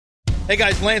Hey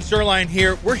guys, Lance Zerline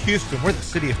here. We're Houston. We're the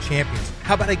city of champions.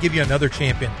 How about I give you another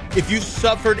champion? If you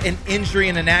suffered an injury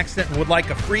in an accident and would like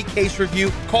a free case review,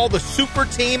 call the super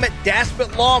team at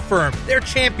Daspit Law Firm. They're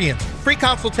champions. Free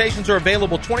consultations are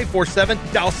available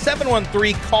 24/7. Dial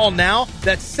 713-CALL-NOW.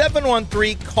 That's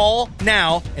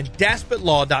 713-CALL-NOW and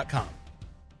DaspitLaw.com.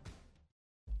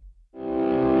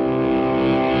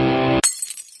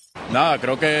 Nada,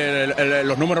 creo que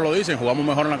los números lo dicen, jugamos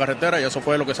mejor en la carretera y eso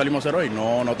fue lo que salimos a hacer hoy.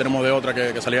 No tenemos de otra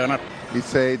que salir a ganar. He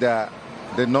said that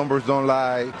the numbers don't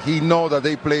lie. He knows that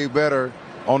they play better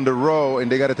on the road and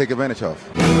they got to take advantage of.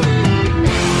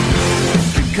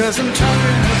 Because I'm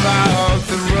talking about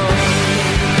the road.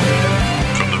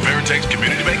 From the Veritex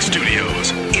Community Bank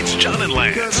Studios, it's John and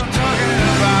Lance. Because I'm talking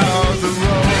about the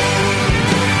road.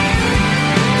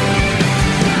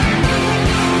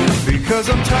 Because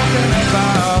I'm talking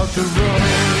about the road.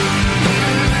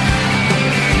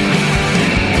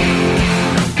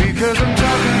 Because I'm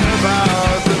talking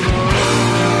about the road.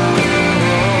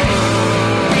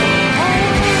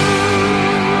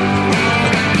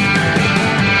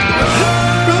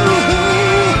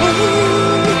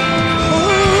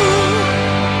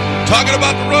 Talking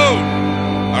about the road.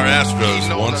 Our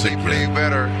Astros once they again. play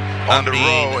better on the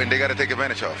road and they got to take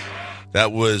advantage of.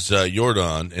 That was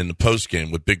Jordan in the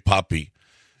postgame with Big Papi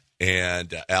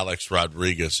and Alex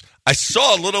Rodriguez. I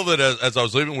saw a little bit as I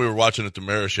was leaving. We were watching at the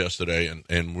Damaris yesterday,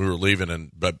 and we were leaving,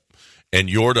 and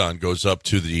Jordan goes up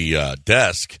to the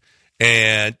desk,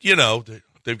 and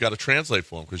they've got to translate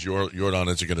for him because Jordan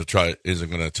isn't going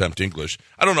to attempt English.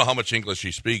 I don't know how much English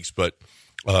he speaks, but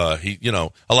a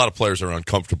lot of players are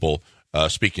uncomfortable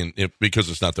speaking because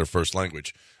it's not their first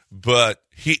language. But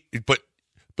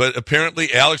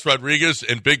apparently Alex Rodriguez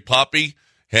and Big Papi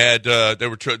had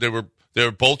they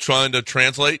were both trying to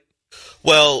translate.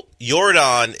 Well,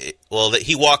 Jordan,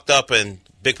 he walked up and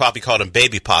Big Papi called him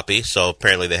Baby Papi, so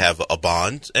apparently they have a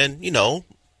bond. And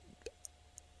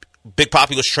Big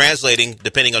Papi was translating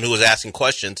depending on who was asking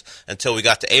questions until we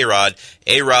got to A-Rod.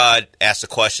 A-Rod asked a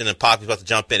question and Papi was about to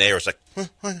jump in. A-Rod's like,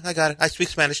 I got it. I speak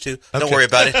Spanish too. Don't worry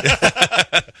about it.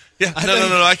 Yeah,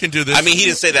 no, I can do this. I mean, he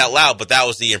didn't say that loud, but that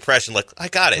was the impression. Like, I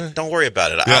got it. Don't worry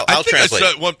about it. Yeah, I'll translate.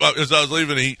 As I was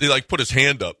leaving, he put his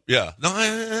hand up. Yeah.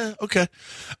 No, okay.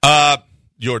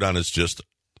 Jordan is just,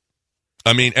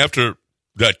 after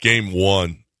that game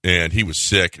one, and he was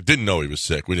sick. Didn't know he was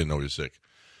sick. We didn't know he was sick.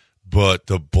 But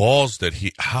the balls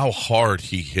how hard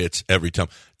he hits every time.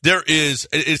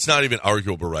 It's not even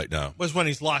arguable right now. Was when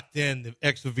he's locked in, the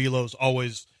extra velo's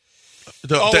always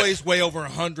way over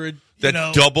 100.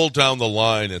 Double down the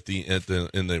line in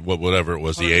the whatever it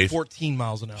was, the eighth, 14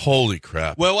 miles an hour. Holy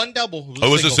crap! Well, one double. It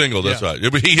was a single. That's right.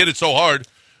 But he hit it so hard,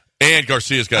 and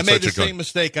Garcia's got such a. I made the same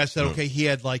mistake. I said, okay, he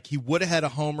would have had a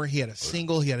homer. He had a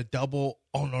single. He had a double.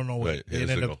 Oh no! Wait, it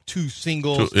ended up two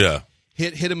singles. Yeah.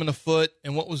 Hit him in the foot.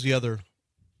 And what was the other?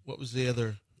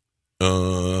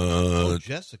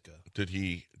 Jessica. Did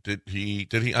he?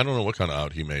 I don't know what kind of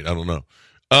out he made. I don't know.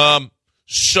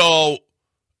 So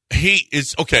he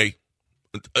is okay.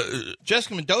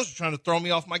 Jessica Mendoza trying to throw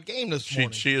me off my game this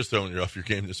morning. She is throwing you off your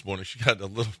game this morning. She got a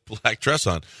little black dress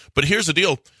on. But here's the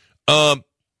deal.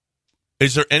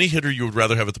 Is there any hitter you would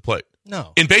rather have at the plate?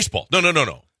 No. In baseball? No.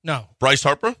 No. Bryce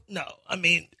Harper? No.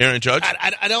 Aaron Judge?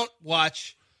 I don't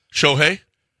watch. Shohei?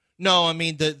 No,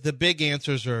 the big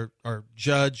answers are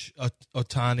Judge,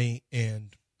 Ohtani,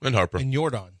 and Harper. And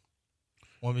Jordan.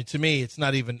 Well, to me, it's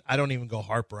not even – I don't even go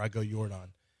Harper. I go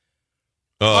Jordan.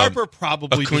 Harper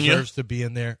probably deserves to be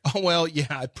in there. Oh, well, yeah,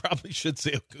 I probably should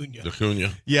say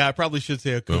Acuna. Yeah, I probably should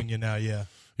say Acuna now, yeah.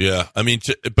 Yeah,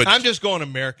 but I'm just going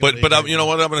American. But you know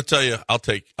what I'm going to tell you? I'll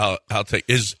take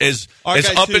is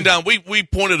up and down. We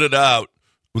pointed it out.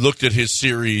 We looked at his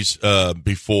series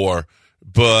before,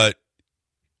 but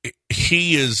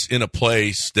he is in a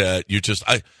place that you just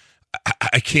I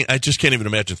just can't even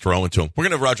imagine throwing to him. We're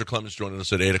going to have Roger Clemens joining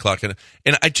us at 8:00,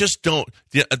 and I just don't.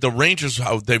 The Rangers,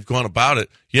 how they've gone about it.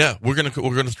 Yeah, we're gonna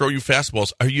throw you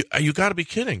fastballs. You got to be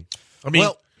kidding?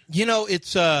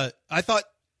 It's I thought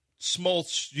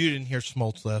Smoltz. You didn't hear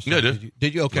Smoltz last night, did you?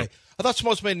 Did you? Okay, No. I thought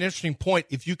Smoltz made an interesting point.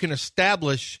 If you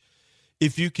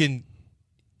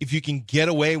can get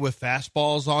away with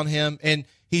fastballs on him, and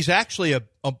he's actually a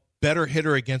better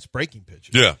hitter against breaking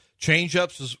pitches. Yeah.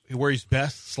 Changeups is where he's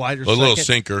best. Sliders, a little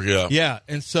sinker, yeah. Yeah,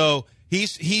 and so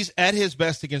he's at his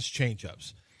best against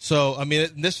changeups. So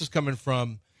this is coming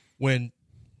from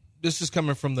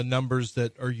the numbers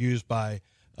that are used by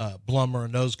Blummer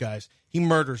and those guys. He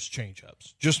murders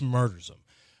changeups, just murders them.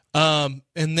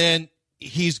 And then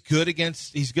he's good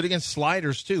against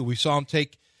sliders too. We saw him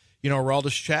take,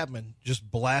 Aroldis Chapman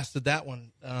just blasted that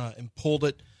one and pulled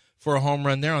it for a home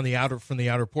run there from the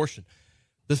outer portion.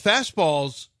 The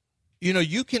fastballs,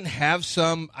 you can have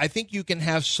some. I think you can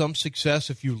have some success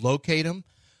if you locate them,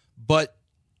 but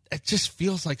it just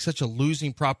feels like such a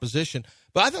losing proposition.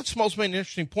 But I thought Smoltz made an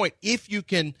interesting point. If you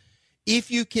can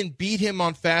beat him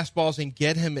on fastballs and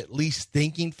get him at least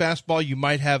thinking fastball, you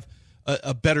might have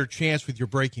a better chance with your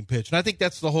breaking pitch. And I think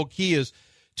that's the whole key is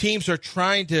teams are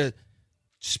trying to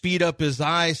speed up his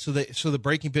eyes so the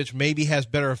breaking pitch maybe has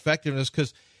better effectiveness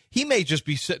because he may just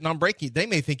be sitting on breaking. They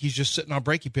may think he's just sitting on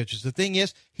breaking pitches. The thing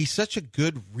is, he's such a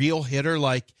good real hitter.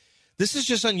 Like, this is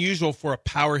just unusual for a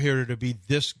power hitter to be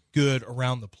this good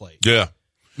around the plate. Yeah.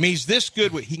 I mean, he's this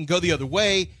good. He can go the other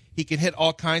way. He can hit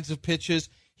all kinds of pitches.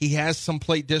 He has some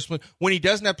plate discipline. When he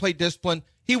doesn't have plate discipline,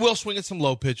 he will swing at some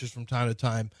low pitches from time to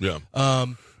time. Yeah.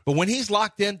 But when he's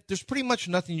locked in, there's pretty much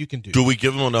nothing you can do. Do we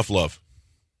give him enough love?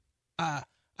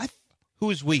 Who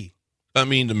is we? I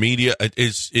mean, the media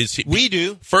is he, we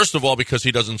do. First of all, because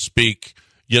he doesn't speak,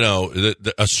 a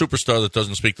superstar that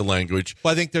doesn't speak the language.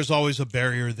 Well, I think there's always a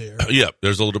barrier there. Yeah,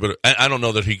 there's a little bit. I don't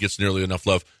know that he gets nearly enough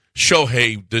love.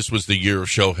 Shohei, this was the year of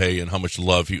Shohei and how much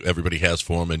love everybody has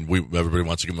for him, and everybody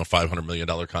wants to give him a $500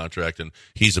 million contract, and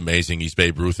he's amazing. He's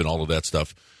Babe Ruth and all of that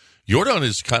stuff. Jordan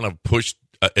is kind of pushed,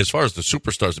 as far as the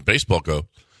superstars in baseball go,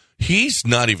 he's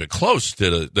not even close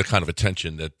to the kind of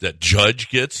attention that Judge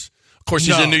gets. Of course,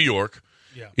 he's in New York.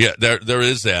 Yeah, there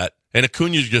is that. And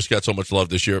Acuna just got so much love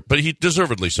this year, but he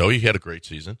deservedly so. He had a great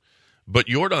season. But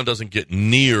Jordan doesn't get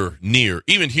near.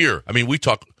 Even here, I mean, we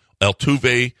talk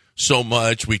Altuve so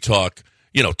much. We talk,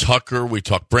 Tucker. We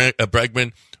talk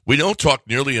Bregman. We don't talk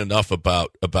nearly enough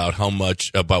about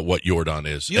what Jordan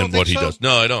is and what he does.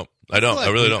 No, I don't. I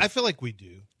really don't. I feel like we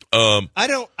do. I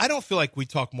don't feel like we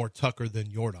talk more Tucker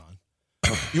than Jordan.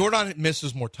 Jordan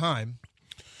misses more time.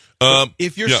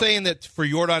 If you're saying that for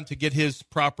Jordan to get his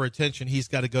proper attention, he's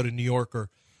got to go to New York or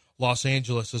Los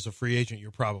Angeles as a free agent, you're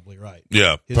probably right.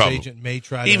 Yeah, his agent may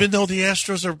try to. Even though the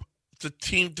Astros are the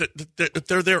team,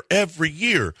 they're there every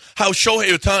year. How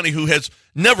Shohei Ohtani, who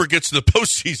never gets to the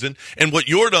postseason, and what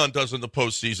Jordan does in the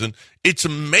postseason, it's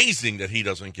amazing that he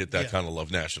doesn't get that kind of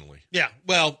love nationally. Yeah,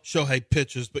 well, Shohei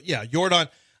pitches, but Jordan.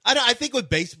 I think with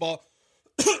baseball,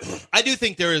 I do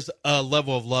think there is a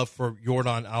level of love for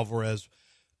Jordan Alvarez.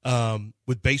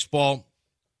 With baseball,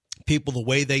 people the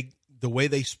way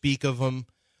they speak of him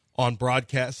on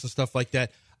broadcasts and stuff like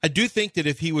that. I do think that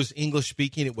if he was English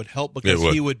speaking, it would help because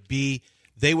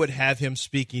they would have him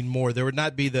speaking more. There would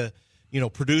not be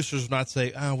producers would not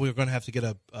say, we're going to have to get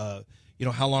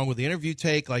how long will the interview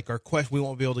take? Like we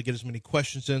won't be able to get as many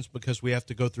questions in because we have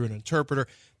to go through an interpreter.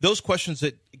 Those questions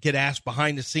that get asked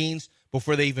behind the scenes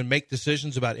before they even make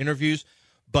decisions about interviews.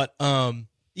 But,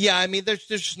 yeah, I mean, there's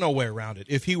just no way around it.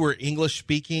 If he were English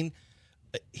speaking,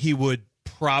 he would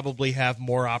probably have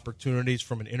more opportunities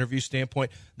from an interview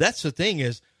standpoint. That's the thing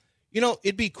is,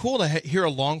 it'd be cool to hear a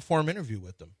long form interview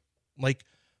with them. Like,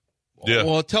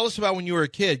 well, tell us about when you were a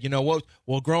kid.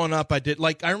 Growing up, I did.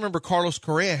 Like, I remember Carlos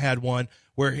Correa had one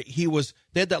where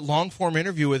they had that long form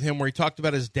interview with him where he talked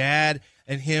about his dad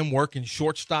and him working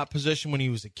shortstop position when he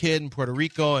was a kid in Puerto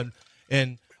Rico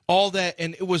and all that,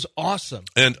 and it was awesome.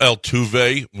 And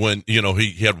Altuve, when he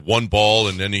had one ball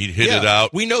and then he'd hit it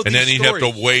out, we know, and then he'd have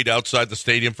to wait outside the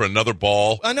stadium for another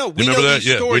ball. I know. We know that.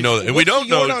 Yeah, we know that. And we don't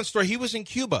know. Jordan story. He was in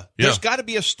Cuba. Yeah. There's got to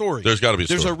be a story. There's got to be a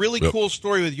story. There's a really cool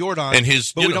story with Jordan, and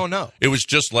but we don't know. It was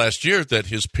just last year that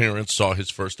his parents saw his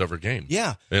first ever game.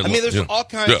 Yeah, and, I mean, there's all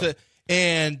kinds of,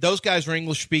 and those guys are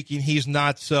English speaking. He's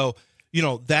not, so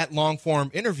that long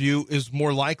form interview is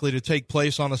more likely to take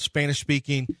place on a Spanish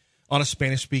speaking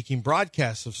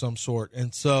broadcast of some sort,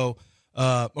 and so,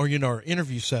 or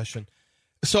interview session.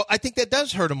 So I think that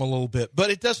does hurt him a little bit, but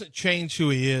it doesn't change who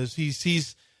he is.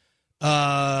 He's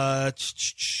the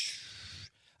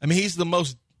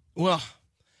most. Well,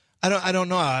 I don't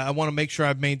know. I want to make sure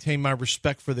I maintain my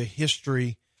respect for the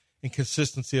history and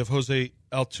consistency of Jose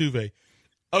Altuve.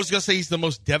 I was gonna say he's the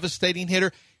most devastating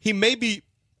hitter. He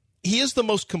is the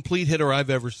most complete hitter I've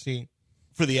ever seen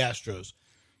for the Astros.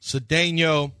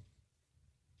 Cedeno.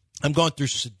 I'm going through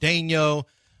Cedeno.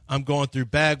 I'm going through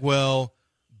Bagwell,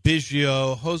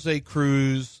 Biggio, Jose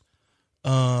Cruz,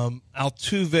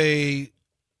 Altuve,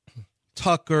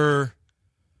 Tucker,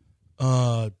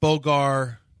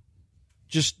 Bogar,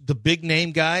 just the big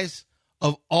name guys.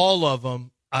 Of all of them,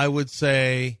 I would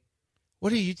say,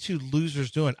 what are you two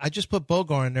losers doing? I just put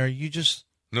Bogar in there. You just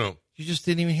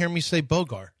didn't even hear me say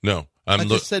Bogar. No. I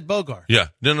just said Bogar. Yeah.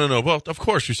 No. Well, of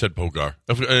course you said Bogar.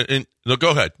 No,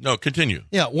 go ahead. No, continue.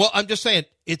 Yeah, well, I'm just saying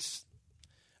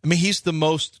he's the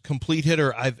most complete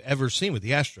hitter I've ever seen with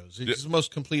the Astros. He's the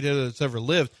most complete hitter that's ever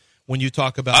lived. when you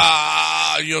talk about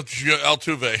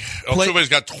Altuve. Altuve's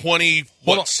got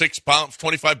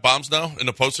 25 bombs now in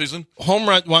the postseason? Home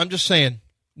run, well, I'm just saying,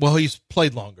 well, he's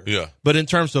played longer. Yeah. But in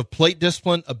terms of plate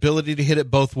discipline, ability to hit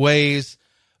it both ways,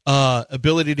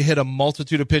 ability to hit a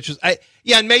multitude of pitches.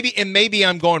 And maybe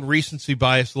I'm going recency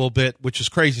bias a little bit, which is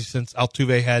crazy since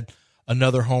Altuve had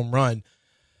another home run.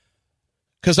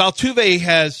 Because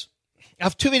Altuve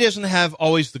doesn't have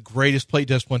always the greatest plate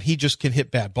discipline. He just can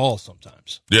hit bad balls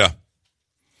sometimes. Yeah.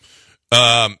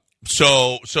 Do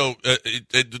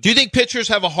you think pitchers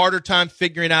have a harder time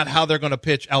figuring out how they're going to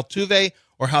pitch Altuve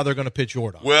or how they're going to pitch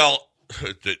Jordan? Well,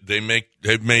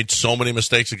 they've made so many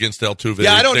mistakes against Altuve.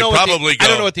 Yeah, I don't know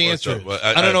what the answer is.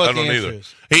 I don't know what the answer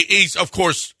is. He's of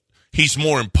course he's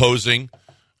more imposing.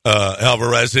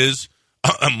 Alvarez is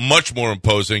much more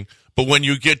imposing. But when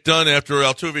you get done after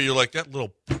Altuve, you're like, that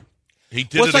little. He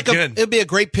did it again. It'd be a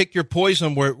great pick your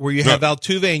poison where you have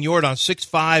Altuve and Jordan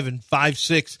 6'5" and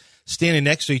 5'6" standing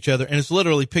next to each other, and it's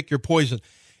literally pick your poison.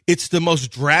 It's the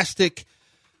most drastic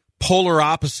polar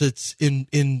opposites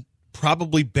in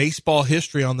probably baseball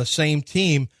history on the same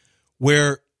team,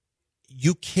 where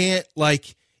you can't,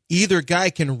 like, either guy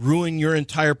can ruin your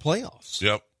entire playoffs.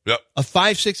 Yep. A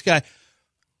 5'6" guy.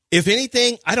 If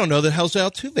anything, I don't know that Jose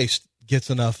Altuve gets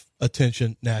enough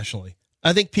attention nationally.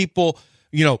 I think people,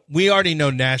 we already know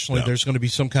nationally there's going to be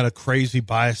some kind of crazy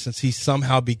bias since he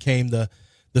somehow became the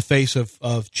face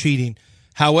of cheating.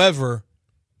 However,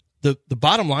 the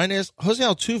bottom line is Jose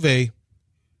Altuve,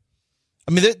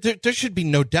 I mean, there should be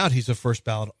no doubt he's a first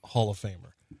ballot Hall of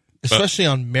Famer, especially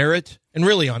on merit and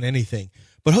really on anything.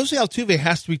 But Jose Altuve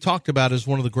has to be talked about as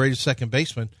one of the greatest second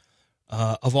basemen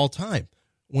of all time.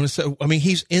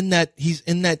 He's in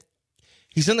the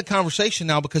conversation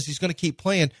now because he's going to keep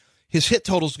playing. His hit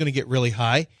total is going to get really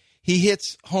high. He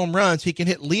hits home runs. He can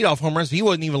hit leadoff home runs. He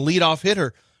wasn't even a leadoff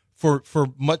hitter for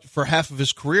half of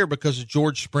his career because of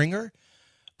George Springer.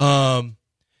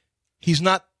 He's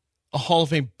not a Hall of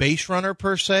Fame base runner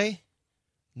per se.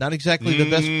 Not exactly the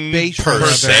best base runner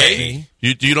per se.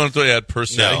 You don't have to add per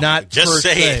se. No, not just per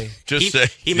say. se. Just say.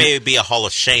 He may be a Hall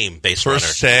of Shame base Per runner.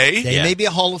 se? They may be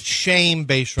a Hall of Shame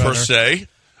base runner. Per se?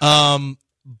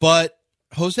 But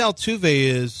Jose Altuve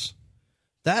is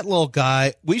that little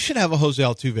guy. We should have a Jose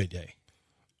Altuve day.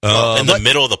 In the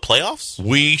middle of the playoffs?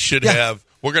 We should have.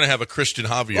 We're going to have a Cristian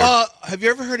Javier. Have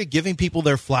you ever heard of giving people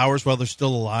their flowers while they're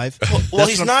still alive? Well,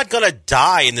 he's not going to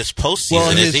die in this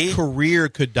postseason, is he? His career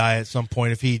could die at some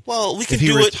point if he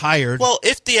retired. Well,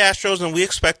 if the Astros, and we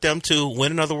expect them to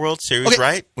win another World Series,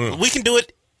 right? We can do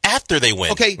it after they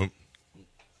win. Okay.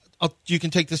 You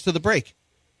can take this to the break.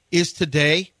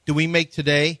 Do we make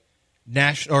today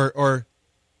national or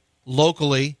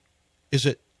locally, is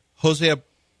it Jose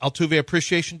Altuve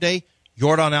Appreciation Day,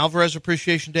 Yordan Alvarez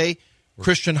Appreciation Day,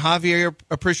 Cristian Javier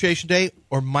Appreciation Day,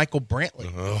 or Michael Brantley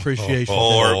Appreciation Day?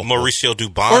 Or Mauricio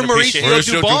Dubon Mauricio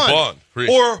Dubon.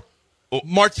 Or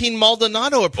Martin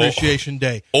Maldonado Appreciation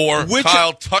Day. Or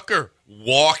Kyle Tucker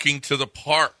walking to the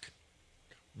park.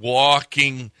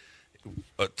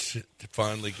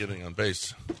 Finally getting on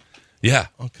base. Yeah.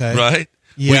 Okay. Right?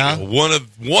 Yeah. One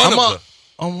of those. One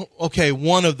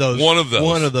of those.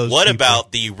 What people.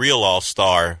 about the real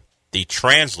all-star, the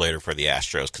translator for the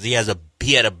Astros? Because he had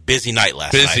a busy night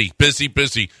last night. Busy.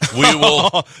 We will.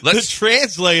 The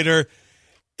translator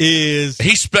is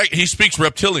he speaks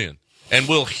reptilian, and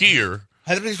we'll hear.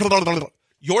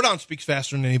 Yordan speaks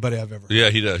faster than anybody I've ever heard. Yeah,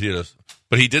 he does.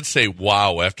 But he did say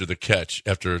 "wow" after the catch,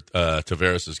 after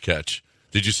Tavares' catch.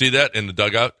 Did you see that in the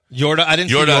dugout? I didn't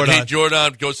see Yordan.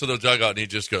 Yordan goes to the dugout and he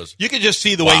just goes. You could just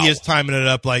see the way he is timing it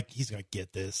up, like he's going to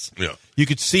get this. Yeah. You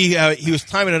could see how he was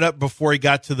timing it up before he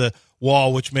got to the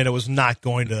wall, which meant it was not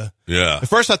going to. Yeah. At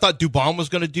first, I thought Dubon was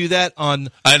going to do that on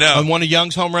one of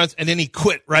Young's home runs, and then he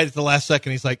quit right at the last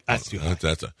second. He's like, "That's too high." All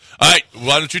right.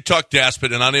 Why don't you talk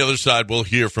Daspit, and on the other side, we'll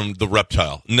hear from the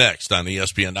Reptile next on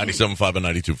ESPN 97.5 and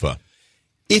 92.5.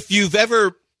 If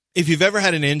you've ever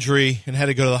had an injury and had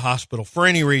to go to the hospital for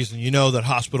any reason, you know that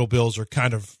hospital bills are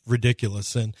kind of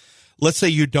ridiculous. And let's say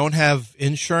you don't have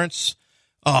insurance.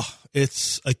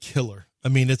 It's a killer. I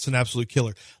mean, it's an absolute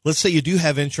killer. Let's say you do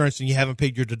have insurance and you haven't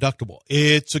paid your deductible.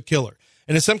 It's a killer.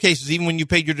 And in some cases, even when you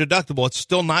paid your deductible, it's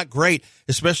still not great,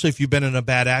 especially if you've been in a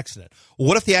bad accident. Well,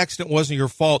 what if the accident wasn't your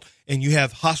fault and you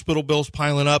have hospital bills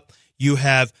piling up, you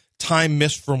have time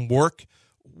missed from work?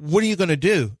 What are you going to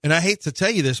do? And I hate to tell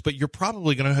you this, but you're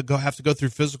probably going to have to go through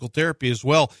physical therapy as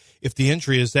well. If the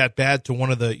injury is that bad to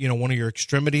one of your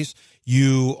extremities,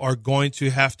 you are going to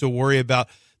have to worry about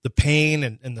the pain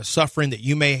and the suffering that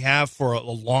you may have for a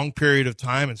long period of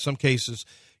time. In some cases,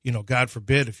 God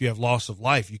forbid, if you have loss of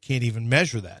life, you can't even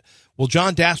measure that. Well,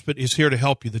 John Daspit is here to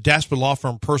help you. The Daspit Law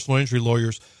Firm, personal injury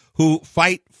lawyers who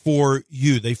fight for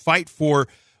you. They fight for,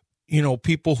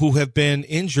 people who have been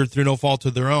injured through no fault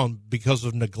of their own because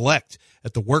of neglect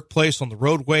at the workplace, on the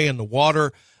roadway, in the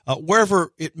water,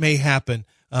 wherever it may happen.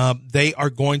 They are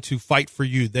going to fight for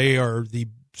you. They are the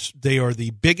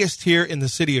biggest here in the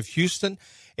city of Houston,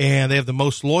 and they have the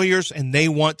most lawyers, and they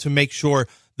want to make sure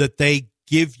that they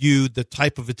give you the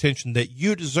type of attention that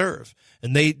you deserve.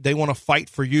 And they want to fight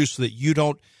for you so that you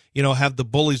don't, have the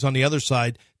bullies on the other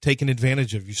side taking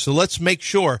advantage of you. So let's make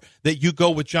sure that you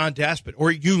go with John Daspit,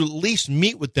 or you at least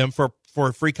meet with them for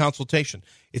a free consultation.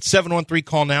 It's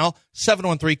 713-CALL-NOW,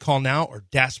 713-CALL-NOW, or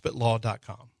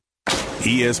DaspitLaw.com.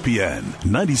 ESPN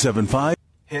 97.5.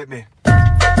 Hit me.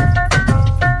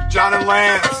 John and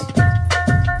Lance.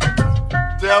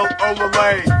 Del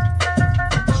Olale.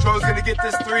 Stroh's going to get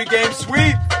this 3-game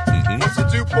sweep. What's the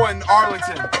dew point in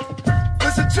Arlington?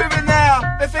 Listen to me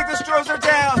now. They think the Stros are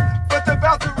down, but they're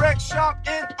about to wreck shop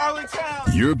in Arlington.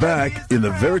 You're back in the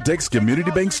Veritex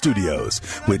Community Bank Studios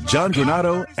with John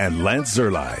Granado and Lance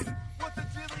Zerline.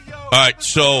 All right,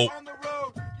 so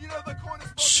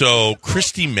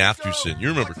Christy Mathewson. You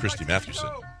remember Christy Mathewson?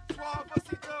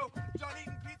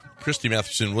 Christy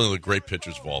Mathewson, one of the great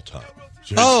pitchers of all time.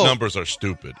 His numbers are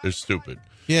stupid. It's stupid.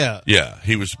 Yeah. Yeah,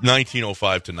 he was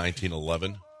 1905 to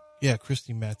 1911. Yeah,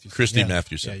 Christy Mathewson.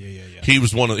 Mathewson. Yeah.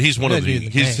 He's one of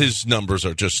his numbers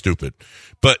are just stupid.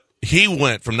 But he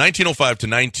went from 1905 to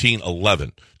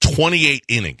 1911, 28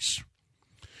 innings.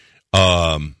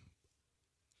 And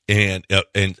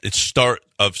it's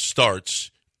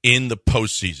starts in the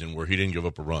postseason where he didn't give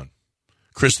up a run.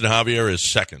 Cristian Javier is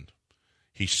second.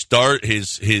 He snapped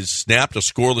a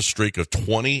scoreless streak of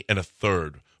 20 and a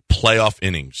third playoff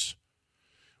innings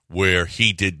where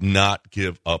he did not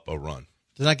give up a run.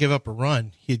 Did not give up a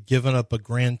run. He had given up a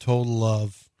grand total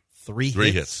of three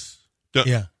hits.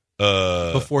 Yeah.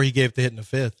 Before he gave the hit in the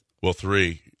fifth. Well,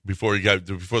 3 before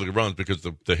the runs, because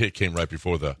the hit came right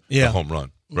before the home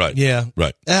run. Right. Yeah.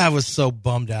 Right. I was so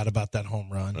bummed out about that home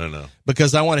run. I know.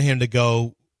 Because I wanted him to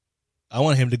go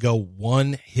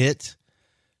 1 hit,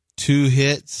 2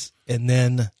 hits, and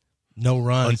then no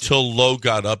runs. Until Lowe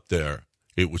got up there,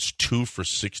 it was 2 for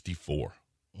 64.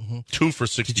 2 for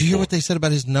 64. Did you hear what they said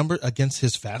about his number against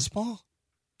his fastball?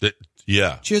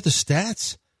 Yeah. Did you hear the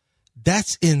stats?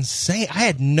 That's insane. I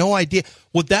had no idea.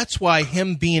 Well, that's why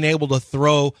him being able to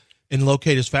throw and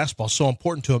locate his fastball is so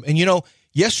important to him. And,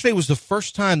 yesterday was the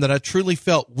first time that I truly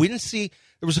felt we didn't see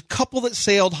 – there was a couple that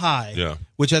sailed high,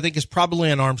 which I think is probably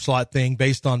an arm slot thing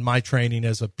based on my training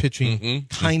as a pitching,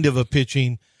 kind of a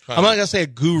pitching – I'm not going to say a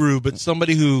guru, but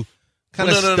somebody who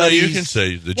kind of studies – No, you can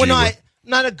say the guru. Well,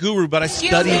 not a guru, but I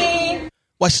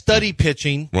study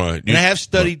pitching. Right. And I have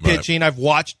studied pitching. I've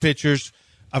watched pitchers.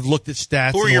 I've looked at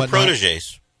stats. Who are and your whatnot.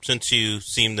 proteges? Since you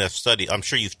seem to have studied, I'm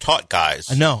sure you've taught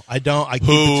guys. No, I don't. I keep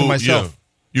it to myself. Yeah.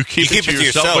 You keep it to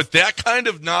yourself. With that kind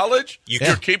of knowledge,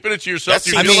 you're keeping it to yourself.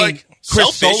 I mean,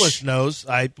 Chris Solis knows.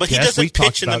 But he doesn't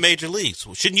pitch in the major leagues.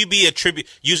 Shouldn't you be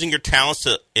using your talents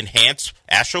to enhance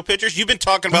Astro pitchers? You've been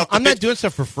talking about. I'm not doing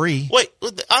stuff for free. Wait,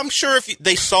 I'm sure if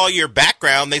they saw your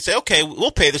background, they say, "Okay,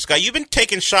 we'll pay this guy." You've been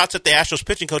taking shots at the Astros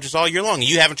pitching coaches all year long, and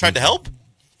you haven't tried to help.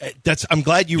 I'm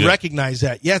glad you recognize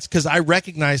that. Yeah, it's because I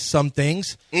recognize some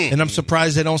things, and I'm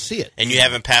surprised they don't see it. And you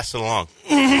haven't passed it along.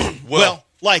 Well,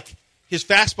 like. His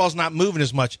fastball's not moving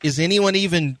as much. Is anyone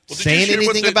even saying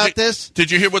anything about this? Did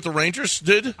you hear what the Rangers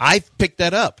did? I picked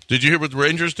that up. Did you hear what the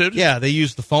Rangers did? Yeah, they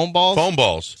used the foam balls. Foam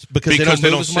balls. Because they don't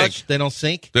move as much. They don't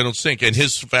sink. They don't sink, and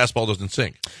his fastball doesn't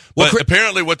sink. But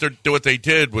apparently what they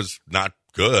did was not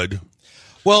good.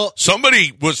 Well,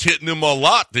 somebody was hitting him a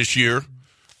lot this year.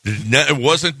 It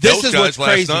wasn't those guys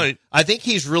last night. I think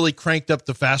he's really cranked up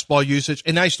the fastball usage,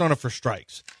 and now he's throwing it for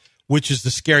strikes. Which is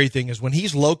the scary thing is when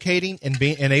he's locating and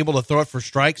able to throw it for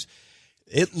strikes,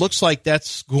 it looks like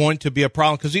that's going to be a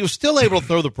problem because he was still able to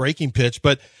throw the breaking pitch.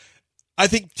 But I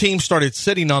think teams started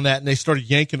sitting on that and they started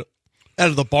yanking out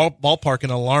of the ballpark at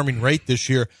an alarming rate this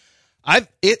year.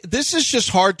 This is just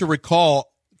hard to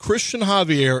recall Cristian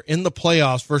Javier in the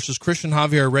playoffs versus Cristian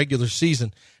Javier regular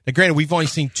season. Now, granted, we've only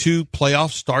seen 2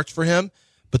 playoff starts for him,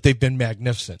 but they've been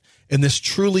magnificent. And this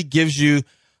truly gives you.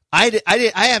 I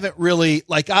haven't really,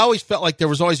 I always felt like there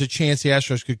was always a chance the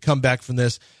Astros could come back from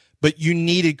this, but you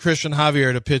needed Cristian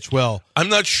Javier to pitch well. I'm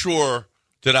not sure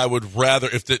that I would rather,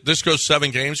 if this goes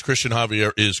 7 games, Cristian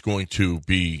Javier is going to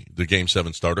be the Game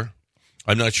 7 starter.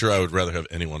 I'm not sure I would rather have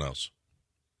anyone else.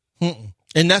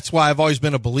 And that's why I've always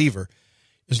been a believer.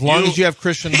 As long as you have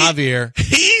Cristian Javier.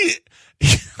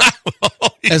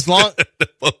 As long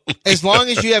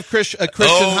as you have Cristian Javier.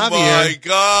 Oh, my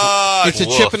God. It's a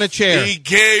chip in a chair. He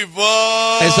gave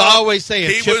up. As I always say,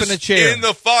 a chip in a chair. He was in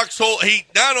the foxhole. He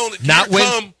not only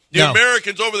come the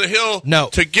Americans over the hill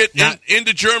to get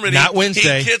into Germany. Not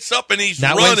Wednesday. He gets up and he's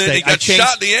not running. Wednesday. He got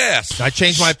shot in the ass. I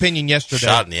changed my opinion yesterday.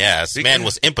 Shot in the ass. Man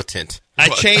was impotent. I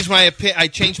changed my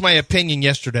opinion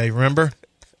yesterday, remember?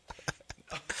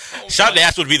 Shot in the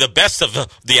ass would be the best of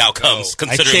the outcomes,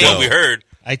 considering what we heard.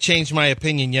 I changed my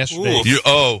opinion yesterday.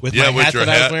 With my hat that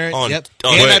I was wearing. Yep.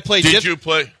 And I played. Did you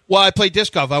play? Well, I played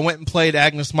disc golf. I went and played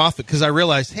Agnes Moffat because I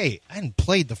realized, hey, I hadn't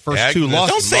played the first two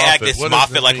losses. Don't say Agnes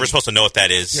Moffat like we're supposed to know what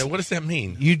that is. Yeah, what does that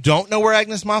mean? You don't know where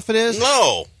Agnes Moffat is?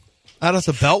 No. Out of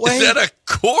the Beltway? Is that a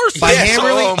course? By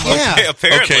Hammerley? Yeah. Okay,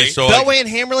 apparently. Okay, so Beltway and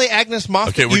Hammerley, Agnes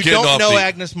Moffat. Okay, you don't know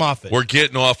Agnes Moffat. We're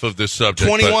getting off of this subject.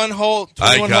 21 hole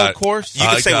course? You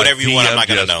can say whatever you want. I'm not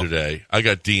going to know. I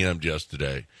got DM'd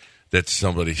yesterday that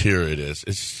somebody, here it is.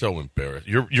 It's so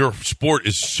embarrassing. Your sport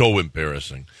is so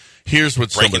embarrassing. Here's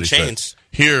what somebody said.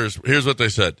 Here's what they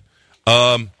said.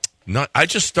 I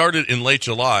just started in late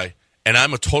July, and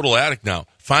I'm a total addict now.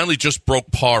 Finally just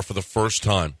broke par for the first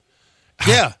time.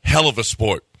 Yeah. Hell of a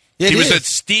sport. He was at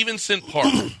Stevenson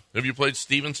Park. Have you played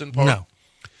Stevenson Park? No.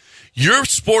 Your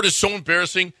sport is so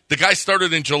embarrassing. The guy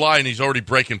started in July, and he's already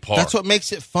breaking par. That's what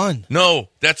makes it fun. No,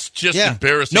 that's just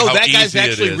embarrassing. No, how that guy's easy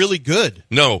actually it is. really good.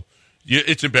 No,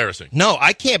 it's embarrassing. No,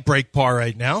 I can't break par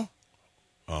right now.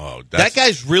 Oh, that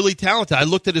guy's really talented. I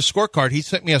looked at his scorecard. He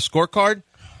sent me a scorecard,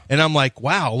 and I'm like,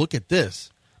 wow, look at this.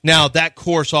 Now, that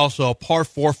course also, a par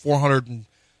 4,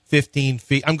 415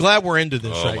 feet. I'm glad we're into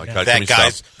this right now. God,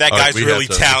 that guy's really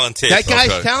talented. That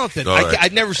guy's talented.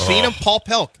 I've never seen him. Paul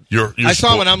Pelk. I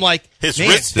saw him, and I'm like, his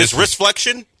wrist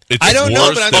flexion? I don't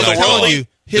know, but I'm just telling you.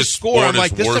 His score, I'm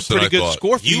like, this is a pretty good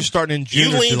score for you starting in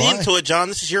June. You leaned into it, John.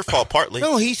 This is your fault, partly.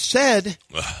 No, he said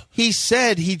he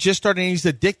just started and he's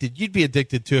addicted. You'd be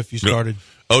addicted too if you started.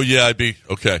 Oh, yeah, I'd be.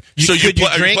 Okay. So are you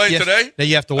playing today? No,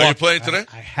 you have to walk. Are you playing today?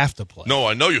 I have to play. No,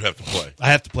 I know you have to play. I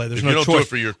have to play. There's no choice. Do it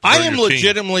for your I am your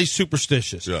legitimately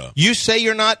superstitious. Yeah. You say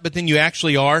you're not, but then you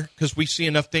actually are because we see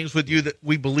enough things with you that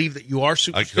we believe that you are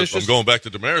superstitious. I'm going back to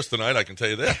Damaris tonight, I can tell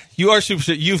you that. You are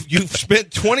superstitious. You've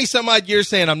spent 20-some-odd years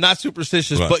saying I'm not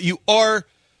superstitious, but you are.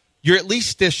 You're at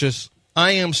least stitious.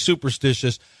 I am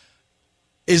superstitious.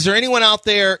 Is there anyone out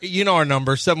there, you know our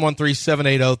number,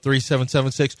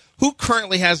 713-780-3776, who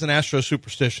currently has an Astros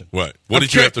superstition? What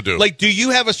did you have to do? Like, do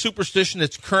you have a superstition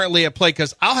that's currently at play?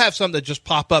 Because I'll have some that just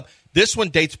pop up. This one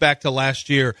dates back to last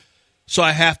year, so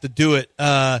I have to do it.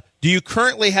 Do you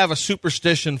currently have a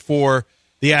superstition for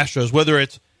the Astros, whether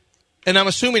it's, and I'm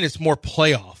assuming it's more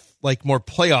playoff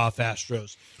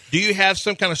Astros. Do you have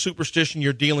some kind of superstition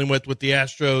you're dealing with the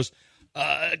Astros?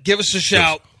 Give us a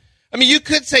shout. I mean, you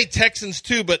could say Texans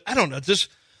too, but I don't know. Just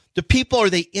the people, are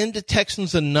they into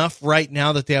Texans enough right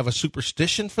now that they have a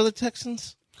superstition for the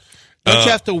Texans? Don't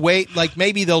you have to wait? Like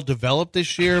maybe they'll develop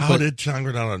this year. How did John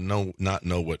Granado not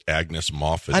know what Agnes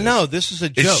Moffat is? I know, this is a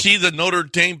joke. Is she the Notre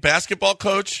Dame basketball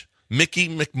coach? Mickey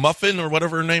McMuffin or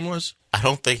whatever her name was? I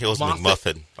don't think it was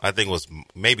McMuffin. I think it was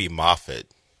maybe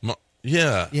Moffat.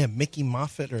 Yeah, Mickey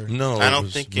Moffat or no? I don't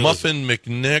think it Muffin was...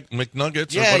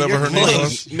 McNuggets or whatever her name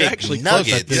was. You're actually close.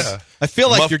 Yeah. I feel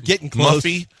like you're getting close.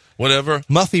 Muffy, whatever.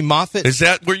 Muffy Moffat. Is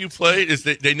that where you played? Is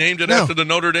they named it after the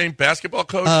Notre Dame basketball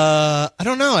coach? I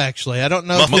don't know actually. I don't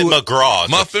know. Muffin McGraw.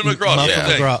 Muffin McGraw.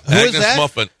 McGraw. Who Agnes is that?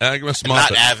 Muffin. Agnes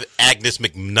Moffat. Not Agnes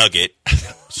McNugget.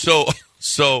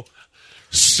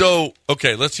 So,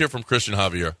 okay, let's hear from Cristian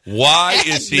Javier. Why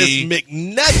is he...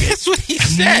 McNugget. That's what he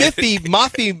said.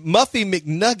 Muffy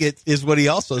McNugget is what he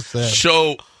also said.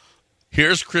 So,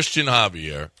 here's Cristian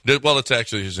Javier. Well, it's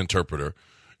actually his interpreter.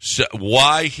 So,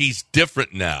 why he's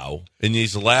different now in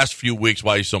these last few weeks,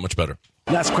 why he's so much better.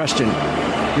 Last question.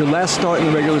 Your last start in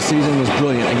the regular season was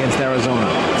brilliant against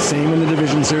Arizona. Same in the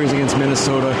division series against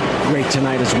Minnesota. Great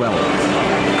tonight as well.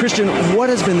 Cristian, what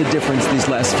has been the difference these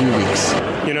last few weeks?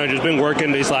 Just been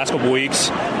working these last couple weeks,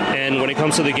 and when it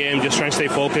comes to the game, just trying to stay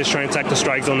focused, trying to attack the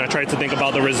strike zone. I try to think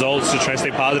about the results, to try to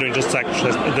stay positive and just attack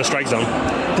the strike zone.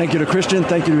 Thank you to Cristian.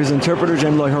 Thank you to his interpreter,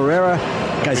 Jamloy Herrera.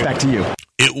 Guys, back to you.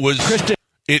 It was Cristian.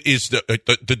 It is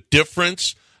the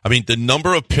difference. I mean, the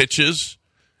number of pitches.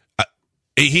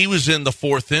 He was in the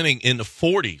fourth inning in the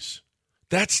 40s.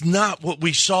 That's not what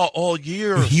we saw all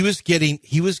year. He was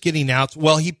getting outs.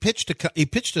 Well, he pitched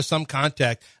to some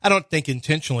contact. I don't think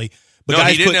intentionally. But no,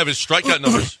 he didn't have his strikeout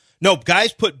numbers. No,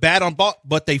 guys put bat on ball,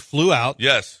 but they flew out.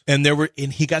 Yes, and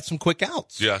he got some quick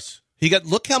outs. Yes,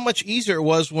 Look how much easier it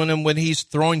was when he's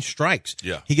throwing strikes.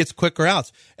 Yeah. He gets quicker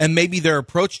outs. And maybe their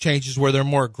approach changes where they're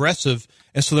more aggressive,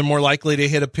 and so they're more likely to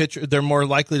hit a pitcher. They're more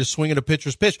likely to swing at a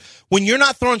pitcher's pitch. When you're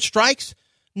not throwing strikes,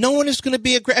 no one is going to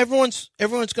be everyone's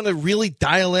going to really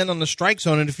dial in on the strike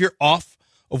zone. And if you're off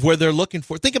of where they're looking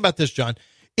for, think about this, John.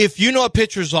 If you know a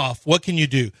pitcher's off, what can you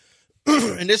do?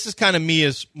 And this is kind of me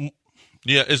as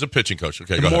as a pitching coach.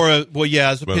 Okay, go ahead.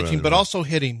 As a Right, pitching, but also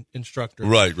hitting instructor.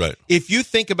 Right. If you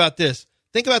think about this,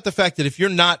 think about the fact that if you're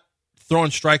not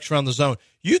throwing strikes around the zone,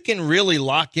 you can really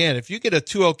lock in. If you get a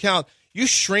 2-0 count, you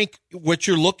shrink what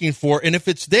you're looking for, and if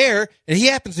it's there and he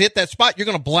happens to hit that spot, you're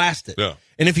going to blast it. Yeah.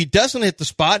 And if he doesn't hit the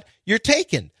spot, you're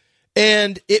taken.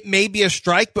 And it may be a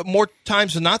strike, but more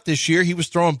times than not this year, he was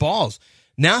throwing balls.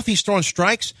 Now if he's throwing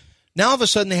strikes, now all of a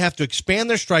sudden they have to expand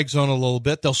their strike zone a little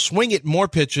bit. They'll swing at more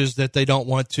pitches that they don't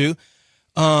want to.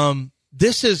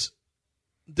 This is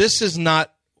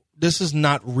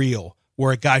not real,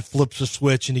 where a guy flips a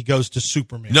switch and he goes to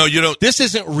Superman. No, you don't. This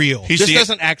isn't real. This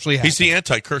doesn't actually happen. He's the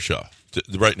anti-Kershaw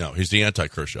right now. He's the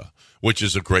anti-Kershaw, which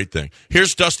is a great thing.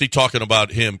 Here's Dusty talking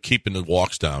about him keeping the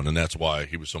walks down, and that's why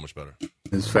he was so much better.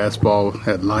 His fastball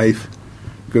had life,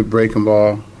 good breaking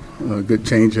ball, good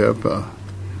changeup,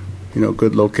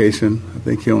 good location. I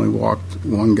think he only walked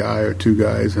one guy or two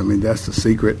guys. I mean, that's the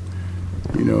secret.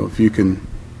 If you can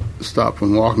stop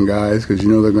from walking guys, because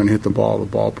they're going to hit the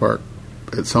ballpark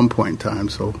at some point in time.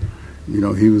 So,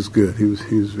 he was good. He was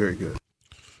very good.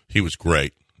 He was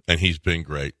great, and he's been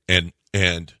great. And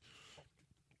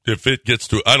if it gets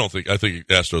to, I think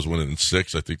Astros win it in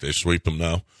 6. I think they sweep them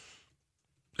now.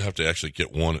 They have to actually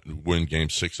win Game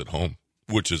 6 at home,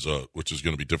 which is going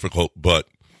to be difficult. But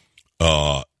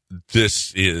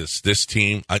this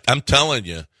team. I'm telling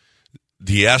you,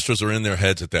 the Astros are in their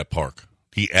heads at that park.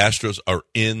 The Astros are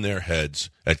in their heads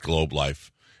at Globe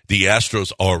Life. The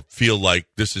Astros feel like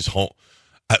this is home.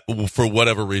 For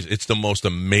whatever reason, it's the most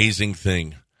amazing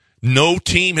thing. No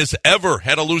team has ever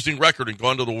had a losing record and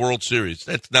gone to the World Series.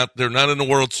 They're not in the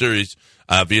World Series.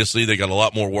 Obviously, they got a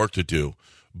lot more work to do.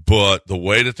 But the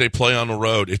way that they play on the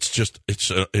road,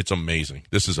 it's amazing.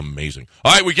 This is amazing.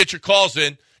 All right, we get your calls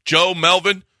in. Joe,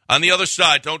 Melvin, on the other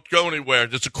side. Don't go anywhere.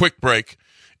 Just a quick break,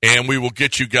 and we will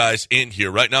get you guys in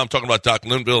here. Right now, I'm talking about Doc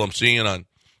Linville. I'm seeing on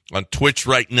Twitch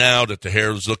right now that the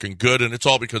hair is looking good, and it's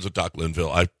all because of Doc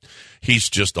Linville. He's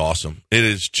just awesome. It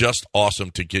is just awesome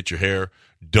to get your hair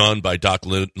done by Doc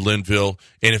Linville.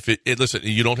 And listen,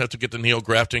 you don't have to get the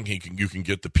neografting. You can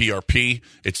get the PRP.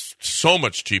 It's so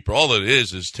much cheaper. All it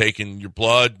is taking your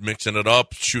blood, mixing it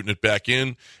up, shooting it back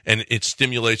in, and it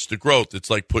stimulates the growth. It's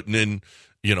like putting in,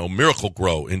 Miracle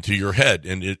Grow into your head,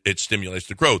 and it stimulates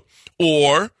the growth.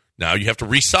 Or now you have to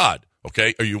resod.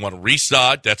 Okay, or you want to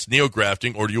resod, that's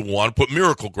neografting, or do you want to put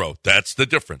Miracle Growth? That's the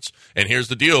difference. And here's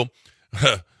the deal.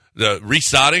 The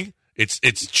resodding,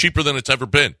 it's cheaper than it's ever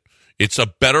been. It's a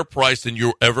better price than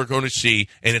you're ever going to see,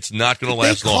 and it's not going to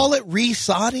last long. They call it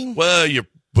resodding? Well, you're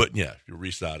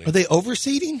resodding. Are they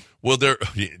overseeding? Well,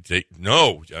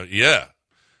 no, yeah.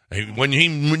 When he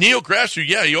neografts you,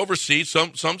 he overseeds.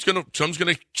 Some's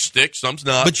gonna stick, some's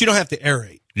not. But you don't have to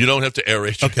aerate. You don't have to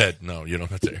aerate your head. No, you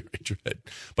don't have to aerate your head.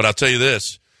 But I'll tell you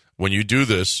this. When you do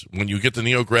this, when you get the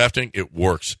neografting, it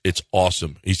works. It's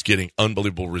awesome. He's getting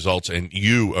unbelievable results, and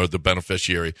you are the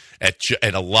beneficiary at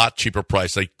a lot cheaper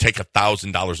price. They take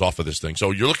 $1,000 off of this thing.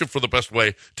 So you're looking for the best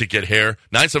way to get hair.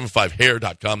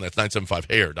 975hair.com. That's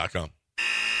 975hair.com.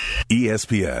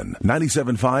 ESPN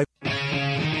 97.5.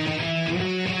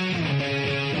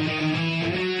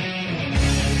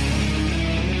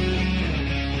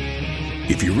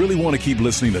 If you really want to keep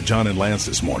listening to John and Lance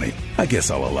this morning, I guess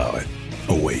I'll allow it.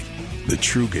 Oh, wait. The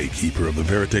true gatekeeper of the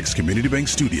Veritex Community Bank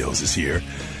Studios is here.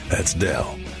 That's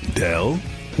Dell. Dell,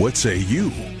 what say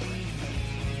you?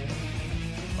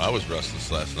 I was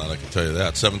restless last night, I can tell you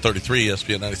that. 7:33,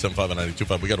 ESPN 97.5 and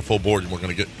 92.5. We got a full board, and we're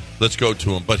going to let's go to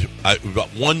them. But we've got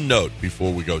one note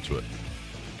before we go to it.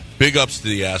 Big ups to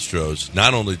the Astros.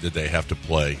 Not only did they have to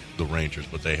play the Rangers,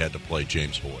 but they had to play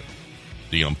James Hoy,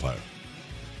 the umpire.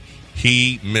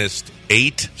 He missed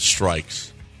 8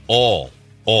 strikes, all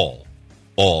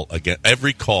again.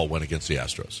 Every call went against the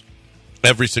Astros.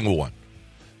 Every single one.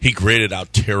 He graded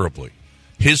out terribly.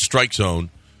 His strike zone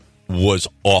was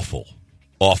awful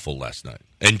last night.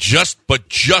 And just well,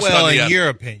 on the in your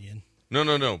opinion. No.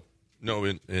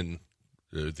 In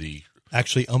the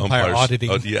actually umpire auditing.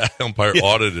 Umpire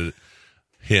audited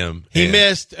him. He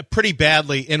missed pretty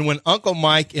badly, and when Uncle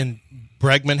Mike and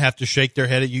Bregman have to shake their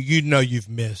head at you, you know you've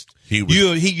missed. You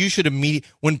should immediately,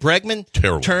 when Bregman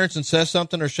turns and says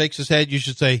something or shakes his head, you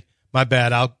should say, "My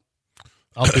bad, I'll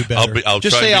do better." I'll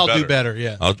just try say, and be "I'll better. do better."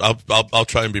 Yeah, I'll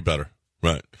try and be better.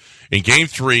 Right. In Game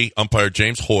 3, umpire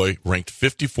James Hoy, ranked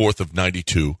 54th of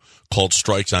 92, called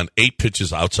strikes on 8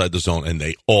 pitches outside the zone, and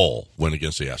they all went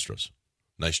against the Astros.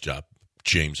 Nice job,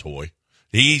 James Hoy.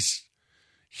 He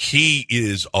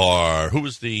is our who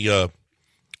was the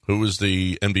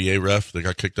NBA ref that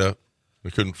got kicked out? We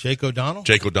couldn't. Jake O'Donnell.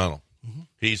 Jake O'Donnell. Mm-hmm.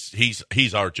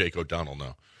 He's our Jake O'Donnell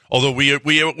now. Although we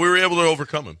were able to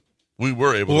overcome him. We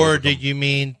were able. Or did you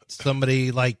mean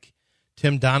somebody like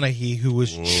Tim Donaghy who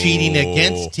was cheating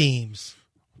against teams?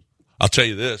 I'll tell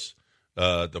you this: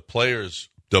 the players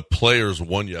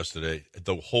won yesterday.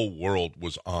 The whole world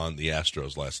was on the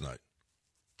Astros last night.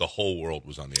 The whole world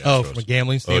was on the Astros. Oh, from a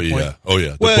gambling standpoint? Oh,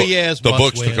 yeah. The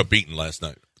books took a beating last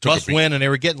night. Must win, and they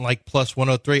were getting like plus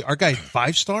 103. Our guy,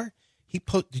 5-star,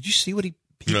 did you see what he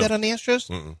bet on the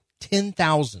Astros?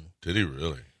 $10,000. Did he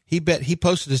really? He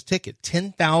posted his ticket,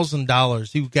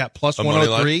 $10,000. He got plus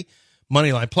 103.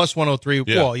 Money line, plus 103.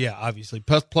 Yeah. Well, yeah, obviously.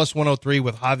 Plus 103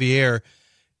 with Javier,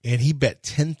 and he bet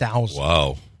 $10,000.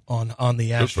 Wow. On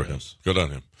the Astros. Good for him. Good on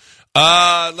him.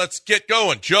 Let's get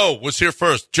going. Joe was here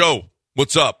first. Joe,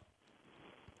 what's up?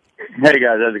 Hey,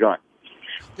 guys. How's it going?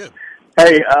 Good.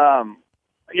 Hey,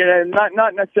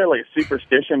 not necessarily a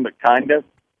superstition, but kind of.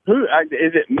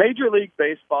 Is it Major League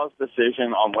Baseball's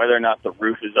decision on whether or not the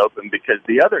roof is open? Because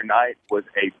the other night was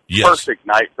a perfect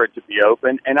night for it to be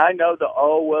open. And I know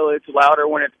it's louder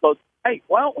when it's closed. Hey,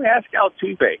 why don't we ask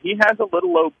Altuve? He has a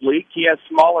little oblique. He has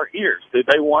smaller ears. Do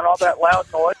they want all that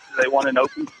loud noise? Do they want an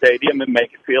open stadium and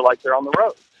make it feel like they're on the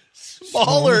road?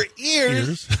 Smaller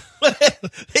ears?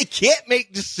 They can't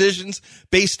make decisions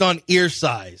based on ear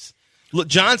size. Look,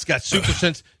 John's got super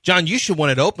sense. John, you should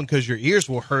want it open because your ears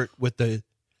will hurt with the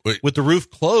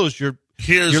roof closed. Your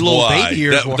little baby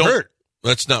ears will hurt.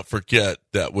 Let's not forget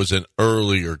that was an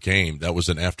earlier game. That was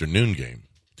an afternoon game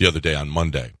the other day on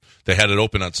Monday. They had it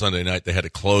open on Sunday night. They had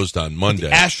it closed on Monday.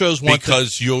 The Astros want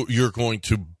because you're going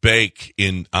to bake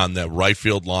on that right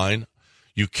field line.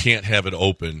 You can't have it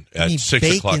open at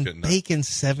 6 o'clock at night. Bacon,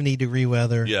 70-degree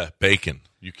weather. Yeah, bacon.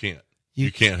 You can't.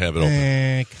 You can't have it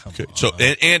open. Come on. So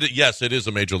and yes, it is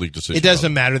a major league decision. It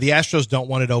doesn't matter. The Astros don't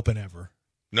want it open ever.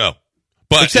 No.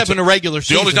 But except in a regular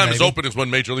season. The only time it's open is when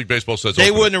Major League Baseball says they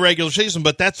open. would in a regular season,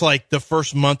 but that's like the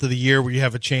first month of the year where you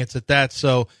have a chance at that.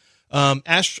 So the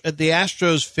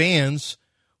Astros fans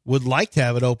would like to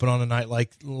have it open on a night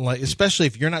like especially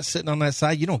if you're not sitting on that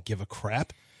side, you don't give a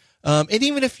crap. And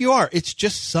even if you are, it's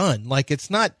just sun. Like it's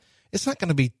not going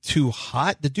to be too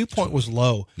hot. The dew point was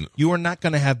low. No. You are not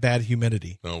going to have bad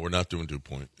humidity. No, we're not doing dew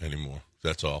point anymore.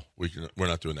 That's all. We're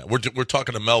not doing that. We're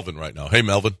talking to Melvin right now. Hey,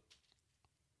 Melvin.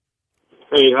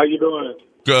 Hey, how you doing?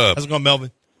 Good. How's it going,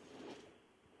 Melvin?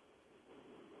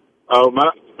 Oh, my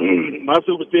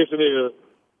superstition is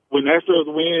when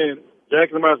Astros win,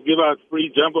 Jackson must give out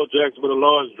free jumbo jacks with a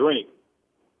large drink.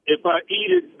 If I eat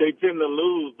it, they tend to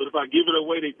lose, but if I give it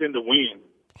away, they tend to win.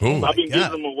 Oh, I've been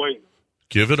giving them away.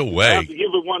 Give it away. I have to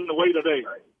give one away today.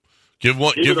 Give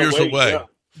yours away. Yeah.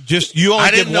 Just you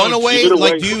only give one away?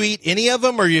 Like, do you eat any of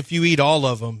them, or if you eat all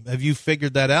of them? Have you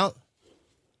figured that out?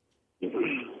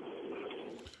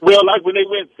 Well, like when they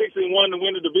went 6-1 to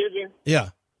win the division. Yeah.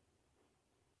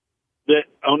 That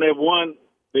on that one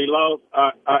they lost,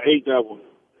 I ate that one.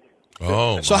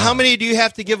 Oh. So how many do you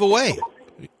have to give away?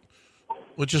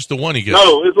 Well, just the one he gets.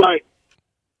 No, it's like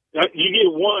you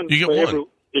get one. You get one.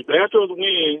 If the Astros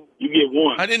win, you get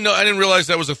one. I didn't realize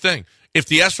that was a thing. If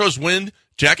the Astros win,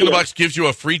 Jack in the Box gives you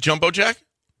a free jumbo jack?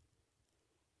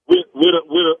 With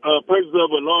a purchase of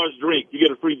a large drink, you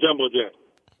get a free jumbo jack.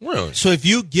 Really? So if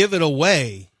you give it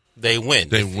away, they win.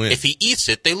 They win. If he eats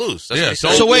it, they lose. That's yeah. what he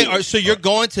said. So wait, so you're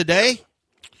going today?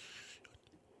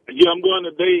 Yeah, I'm going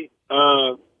today.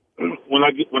 When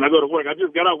I go to work, I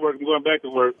just got out of work. I'm going back to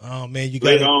work. Oh man, you got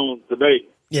later on today.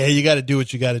 Yeah, you got to do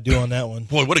what you got to do on that one.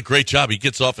 Boy, what a great job! He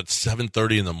gets off at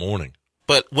 7:30 in the morning.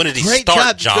 But when did he great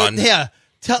start, job. John? Yeah.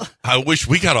 I wish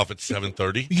we got off at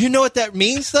 7:30. You know what that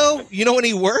means, though? You know when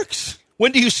he works?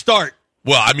 When do you start?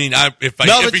 Well, I mean, if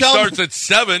he starts at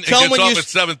 7 and gets off at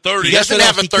 7:30, he doesn't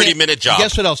have a 30-minute job.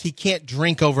 Guess what else? He can't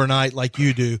drink overnight like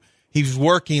you do. He's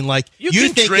working like you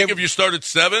can drink if you start at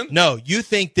 7. No, you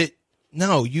think that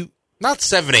not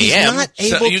 7 a.m. He's not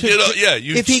able to.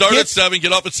 You start at 7,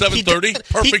 get off at 7:30.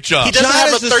 Perfect job. He doesn't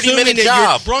have a 30-minute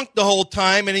job. You're drunk the whole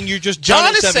time, and then you're just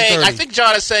John is saying. I think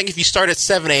John is saying if you start at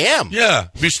 7 a.m. Yeah,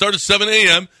 if you start at 7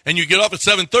 a.m. and you get off at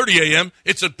 7:30 a.m.,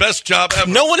 it's the best job ever.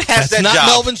 No one has that job. That's not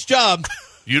Melvin's job.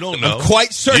 You don't know. I'm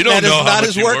quite certain that is not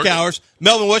his work hours.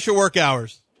 Melvin, what's your work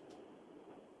hours?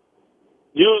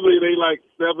 Usually they like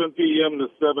 7 p.m. to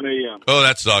 7 a.m. Oh,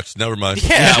 that sucks. Never mind.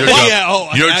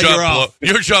 Yeah.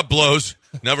 Your job blows.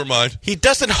 Never mind. He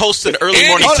doesn't host an early And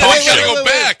morning he's talk gotta show. go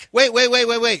back. Wait.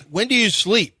 When do you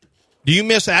sleep? Do you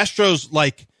miss Astros?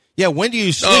 When do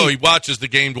you sleep? Oh, he watches the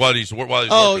game while he's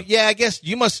working. Yeah, I guess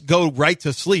you must go right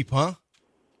to sleep, huh?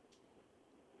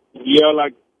 Yeah,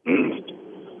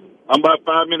 I'm about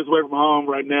 5 minutes away from home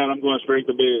right now, and I'm going straight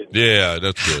to bed. Yeah,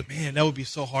 that's good. Man, that would be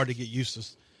so hard to get used to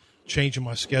changing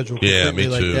my schedule. Yeah, me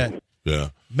like too. That. Yeah.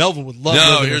 Melvin would love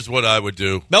No, living here's what I would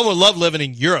do. Melvin would love living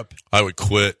in Europe. I would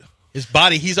quit. His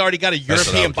body, he's already got a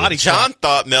European body. John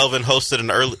thought Melvin hosted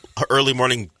an early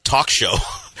morning talk show.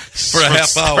 For a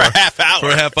half hour,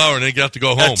 and then you have to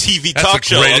go home. A TV That's talk the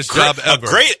show. Greatest job ever.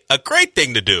 A great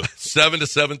thing to do. 7 to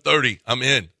 7:30. I'm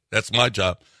in. That's my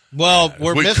job. Well,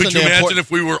 we're missing. Could you imagine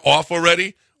if we were off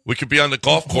already? We could be on the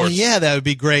golf course. Well, yeah, that would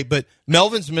be great. But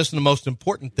Melvin's missing the most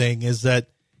important thing is that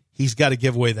he's got to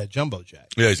give away that jumbo jack.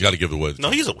 Yeah, he's got to give it away. No,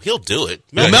 he'll do it.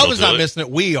 Melvin's not missing it.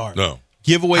 We are. No.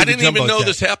 Give away. I didn't even know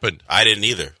this happened. I didn't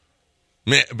either.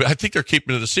 Man, but I think they're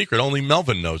keeping it a secret. Only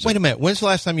Melvin knows it. Wait a minute. When's the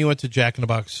last time you went to Jack in the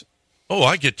Box? Oh,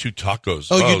 I get 2 tacos.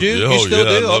 Oh, you do? You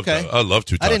still do? Okay. I love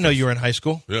 2 tacos. I didn't know you were in high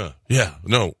school. Yeah. Yeah.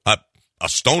 No, a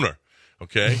stoner.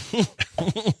 Okay.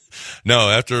 No,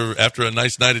 after a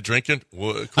nice night of drinking.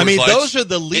 Those are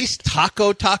the least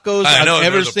tacos I've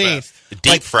ever seen.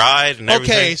 Deep fried and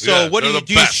everything. Okay, so what do you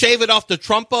do? You shave it off the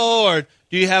trompo, or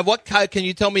do you have what kind? Can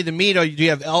you tell me the meat, or do you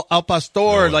have al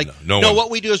pastor? No, what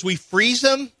we do is we freeze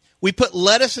them. We put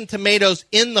lettuce and tomatoes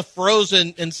in the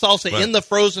frozen and salsa in the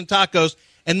frozen tacos,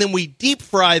 and then we deep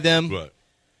fry them,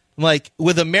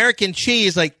 with American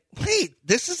cheese. Wait,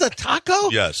 this is a taco?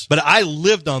 Yes. But I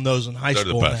lived on those in high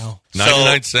school now.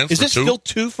 99 cents is for this 2? still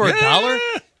 2 for $1?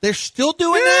 They're still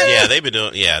doing that? Yeah, they've been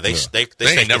doing. Yeah, they stay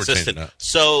consistent.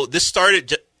 So this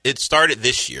started. It started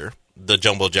this year. The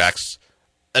Jumbo Jacks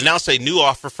announced a new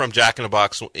offer from Jack in the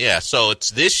Box. Yeah, so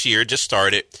it's this year. Just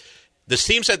started. This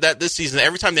team said that this season,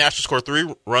 every time the Astros score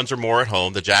 3 runs or more at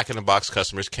home, the Jack in the Box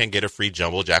customers can get a free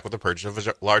Jumbo Jack with the purchase of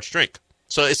a large drink.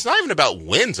 So it's not even about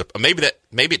wins.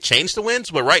 Maybe it changed the wins,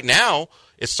 but right now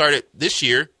it started this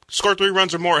year. Score 3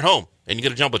 runs or more at home, and you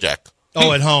get a Jumbo Jack.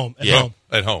 Oh, at home.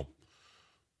 At home.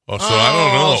 Oh, so I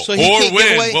don't know. So or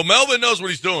win. Well, Melvin knows what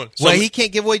he's doing. Well, he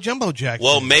can't give away Jumbo Jack.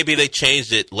 Well, maybe they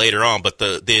changed it later on, but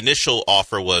the initial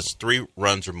offer was 3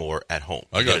 runs or more at home.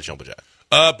 I got a Jumbo Jack.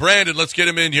 Brandon, let's get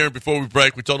him in here before we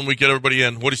break. We told him we'd get everybody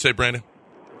in. What do you say, Brandon?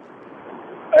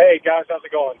 Hey, guys. How's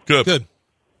it going? Good.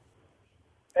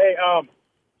 Hey,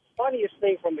 funniest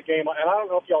thing from the game, and I don't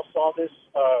know if y'all saw this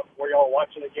where y'all were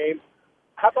watching the game.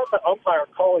 How about the umpire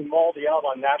calling Maldi out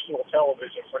on national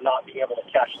television for not being able to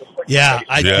catch the freaking Yeah,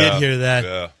 I did hear that.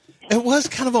 Yeah. It was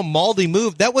kind of a Maldi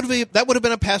move. That would have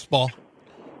been a pass ball.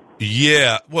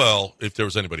 Yeah, well, if there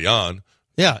was anybody on.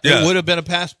 Yeah, it would have been a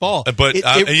pass ball. But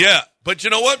but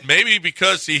you know what? Maybe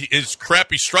because his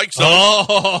crappy strike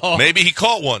zone, maybe he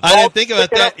caught one. I didn't think about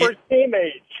that. For his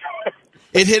teammates.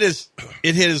 It hit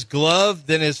his glove,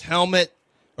 then his helmet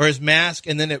or his mask,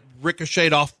 and then it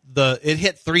ricocheted off it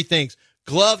hit 3 things.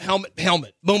 Glove, helmet,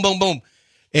 boom, boom, boom.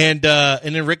 And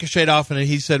then ricocheted off, and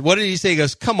he said, what did he say? He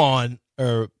goes, come on.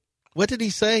 Or what did he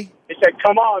say? He said,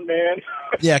 come on, man.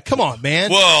 Yeah, come on, man.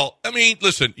 Well, I mean,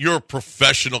 listen, you're a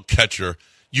professional catcher.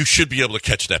 You should be able to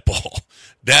catch that ball.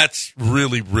 That's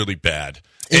really, really bad.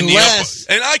 And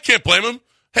I can't blame him.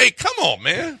 Hey, come on,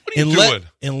 man. What are you doing?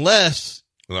 Unless,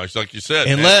 like you said,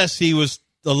 he was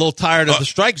a little tired of the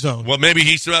strike zone. Well, maybe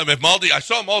I saw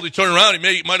Maldi turn around.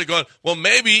 He might have gone, well,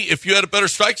 maybe if you had a better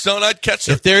strike zone, I'd catch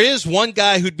it. If there is one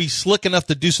guy who'd be slick enough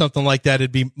to do something like that,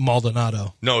 it'd be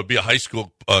Maldonado. No, it'd be a high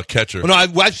school catcher. Well, no,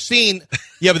 I've seen,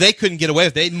 but they couldn't get away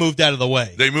with it. They moved out of the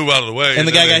way. They move out of the way. And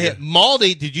the guy got hit.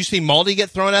 Maldi, did you see Maldi get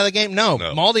thrown out of the game? No.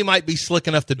 Maldi might be slick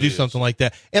enough to do something like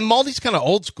that. And Maldi's kind of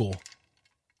old school.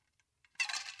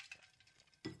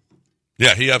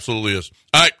 Yeah, he absolutely is.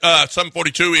 All right,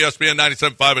 742 ESPN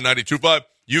 97.5 and 92.5.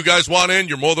 You guys want in?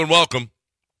 You're more than welcome.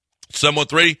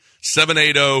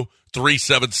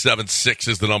 713-780-3776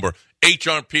 is the number.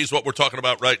 HRP is what we're talking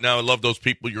about right now. I love those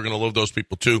people. You're going to love those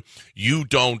people too. You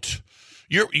don't.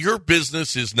 Your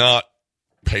business is not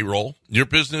payroll. Your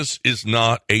business is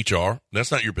not HR.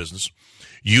 That's not your business.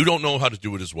 You don't know how to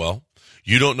do it as well.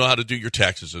 You don't know how to do your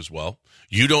taxes as well.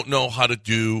 You don't know how to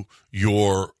do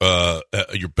your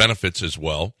benefits as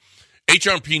well.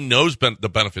 HRP knows the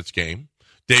benefits game.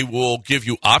 They will give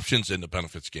you options in the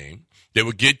benefits game. They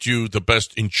will get you the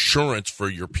best insurance for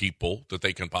your people that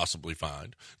they can possibly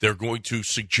find. They're going to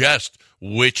suggest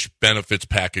which benefits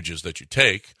packages that you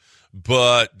take,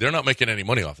 but they're not making any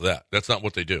money off of that. That's not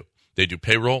what they do. They do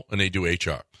payroll and they do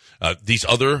HR. These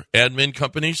other admin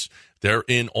companies, they're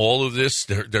in all of this.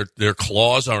 Their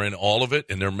claws are in all of it,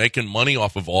 and they're making money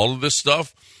off of all of this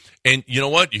stuff. And you know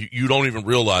what? You don't even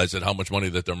realize that how much money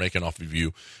that they're making off of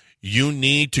you. You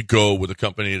need to go with a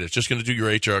company that's just going to do your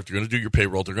HR. They're going to do your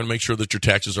payroll. They're going to make sure that your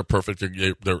taxes are perfect.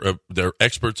 They're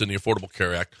experts in the Affordable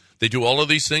Care Act. They do all of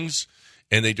these things,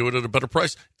 and they do it at a better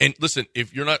price. And listen,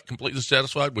 if you're not completely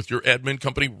satisfied with your admin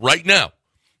company right now,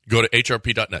 go to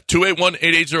hrp.net.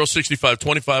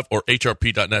 281-880-6525 or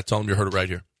hrp.net. Tell them you heard it right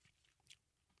here.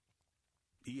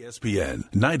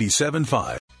 ESPN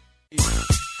 97.5.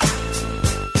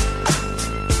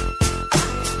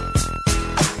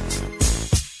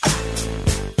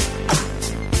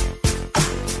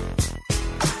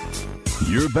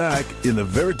 You're back in the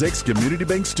Veritex Community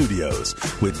Bank Studios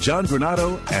with John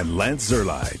Granado and Lance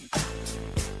Zerline.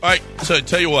 All right, so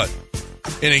tell you what,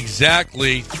 in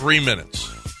exactly 3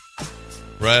 minutes,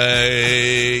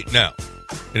 right now,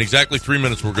 in exactly 3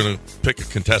 minutes, we're going to pick a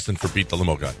contestant for Beat the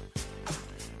Limo Guy.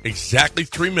 Exactly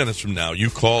 3 minutes from now, you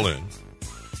call in,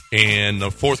 and the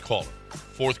fourth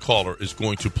caller is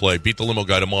going to play Beat the Limo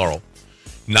Guy tomorrow,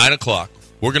 9 o'clock.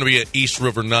 We're going to be at East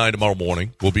River 9 tomorrow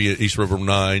morning. We'll be at East River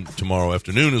 9 tomorrow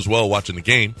afternoon as well, watching the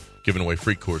game, giving away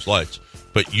free Coors Lights.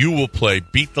 But you will play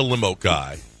Beat the Limo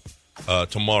Guy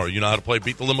tomorrow. You know how to play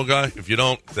Beat the Limo Guy? If you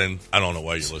don't, then I don't know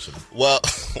why you're listening. Well,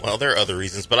 there are other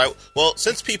reasons. But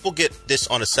since people get this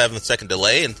on a 7-second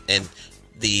delay, and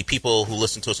the people who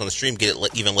listen to us on the stream get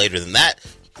it even later than that,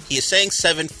 he is saying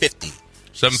 7:50.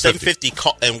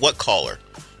 7:50. And what caller?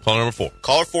 Caller number 4.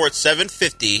 Caller 4 at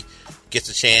 7:50. Gets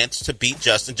a chance to beat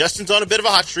Justin. Justin's on a bit of a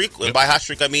hot streak. And by hot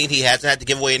streak, I mean he hasn't had to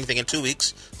give away anything in 2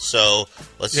 weeks. So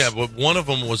let's. Yeah, but one of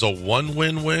them was a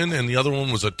 1-win win, and the other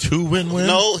one was a 2-win win.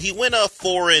 No, he went a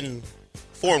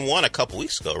 4-1 a couple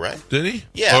weeks ago, right? Did he?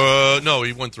 Yeah. No,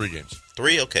 he won 3 games.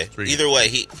 3, okay. 3 Either games. way,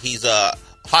 he's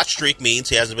hot streak means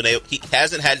he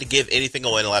hasn't had to give anything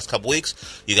away in the last couple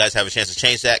weeks. You guys have a chance to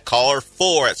change that. Caller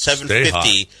 4 at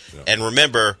 7:50, and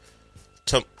remember.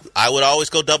 I would always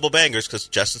go double bangers because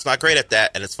Justin's not great at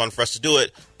that, and it's fun for us to do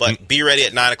it. But be ready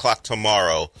at 9 o'clock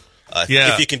tomorrow.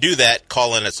 If you can do that,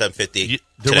 call in at 7:50.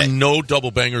 There were no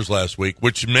double bangers last week,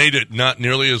 which made it not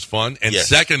nearly as fun. And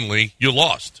secondly, you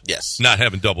lost. Yes, not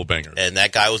having double bangers. And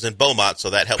that guy was in Beaumont,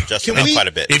 so that helped Justin out quite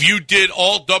a bit. If you did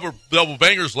all double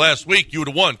bangers last week, you would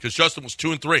have won because Justin was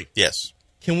 2-3. Yes.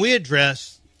 Can we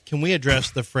address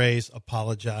the phrase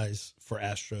 "apologize for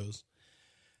Astros"?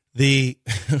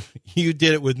 You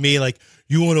did it with me, like,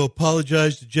 you want to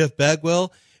apologize to Jeff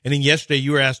Bagwell? And then yesterday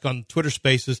you were asked on Twitter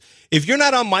Spaces. If you're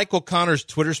not on Michael Connor's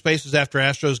Twitter Spaces after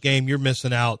Astros game, you're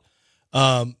missing out.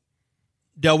 Del,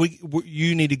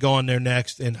 you need to go on there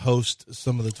next and host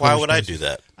some of the Twitter Why would Spaces. I do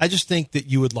that? I just think that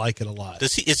you would like it a lot.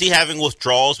 Is he having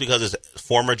withdrawals because his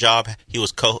former job he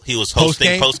was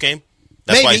hosting post game?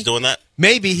 That's why he's doing that?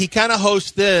 Maybe. He kind of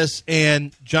hosts this,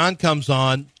 and John comes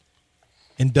on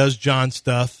and does John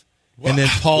stuff. And then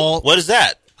Paul. What is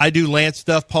that? I do Lance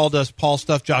stuff. Paul does Paul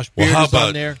stuff. Josh Beard is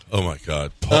on there. Oh, my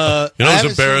God. Paul, you know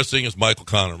who's embarrassing is Michael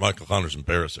Connor. Michael Connor's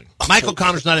embarrassing. Michael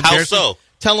Connor's not embarrassing. How so?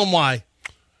 Tell him why.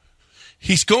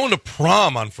 He's going to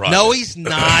prom on Friday. No, he's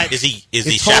not. Is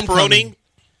he chaperoning?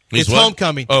 It's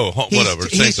homecoming. Oh, whatever.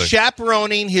 He's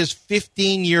chaperoning his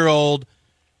 15-year-old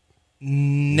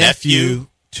nephew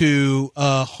to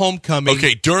homecoming.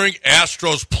 Okay, during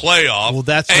Astros playoff. Well,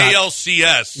 that's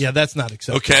ALCS. Yeah, that's not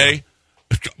acceptable. Okay,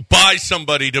 buy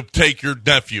somebody to take your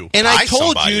nephew. And I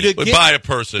told you to buy a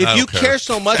person. If you care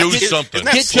so much, do something.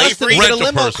 Get Justin to get a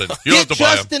limo. Person. You don't have to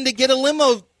buy Justin to get a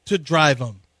limo to drive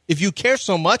him. If you care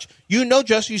so much,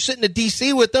 Justin, you sit in the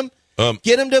D.C. with him.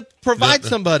 Get him to provide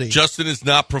somebody. Justin is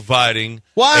not providing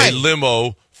a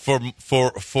limo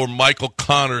for Michael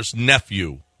Connor's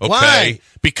nephew. Okay? Why?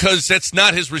 Because that's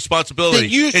not his responsibility.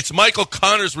 It's Michael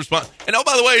Connor's responsibility. And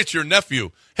by the way, it's your nephew.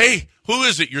 Hey, who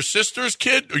is it? Your sister's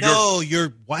kid? Or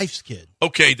your wife's kid.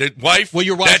 Okay, the wife? Well,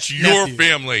 your wife's That's your nephew.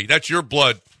 family. That's your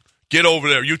blood. Get over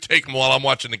there. You take them while I'm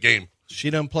watching the game. She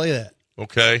doesn't play that.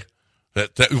 Okay?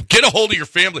 Get a hold of your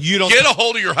family. Get a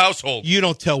hold of your household. You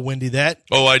don't tell Wendy that.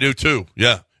 Oh, I do too.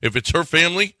 Yeah. If it's her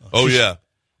family, yeah.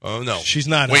 Oh, no. She's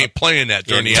not. We ain't playing that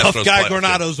during the Tough Astros guy playoff.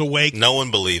 Granado's awake. No one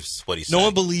believes what he's saying. No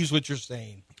one believes what you're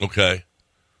saying. Okay.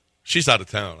 She's out of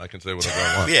town. I can say whatever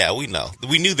I want. Yeah, we know.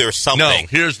 We knew there was something. No,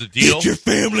 here's the deal. Get your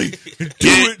family. Do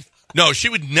it. No, she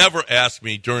would never ask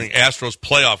me during Astros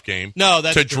playoff game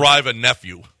to drive a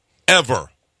nephew. Ever.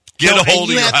 Get a hold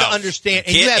of your house. You have to understand.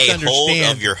 Get a hold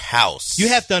of your house. You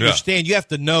have to understand. You have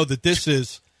to know that this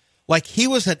is like he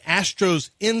was an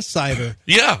Astros insider.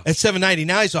 At 790.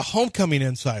 Now he's a homecoming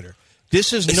insider.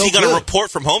 This is no good. Is he going to report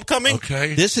from homecoming?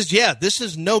 Okay. This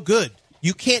is no good.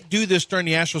 You can't do this during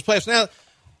the Astros playoffs. Now,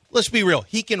 let's be real.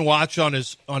 He can watch on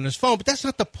his phone, but that's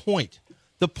not the point.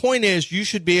 The point is, you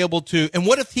should be able to. And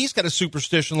what if he's got a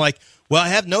superstition like, well, I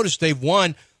have noticed they've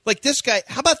won. Like this guy,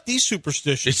 how about these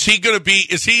superstitions? Is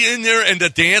he in there in the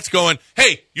dance going,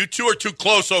 hey, you two are too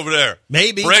close over there?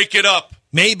 Maybe. Break it up.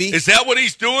 Maybe. Is that what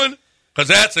he's doing? Because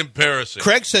that's embarrassing.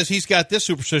 Craig says he's got this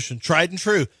superstition, tried and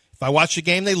true. If I watch the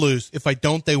game, they lose. If I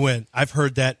don't, they win. I've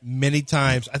heard that many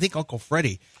times. I think Uncle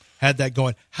Freddie had that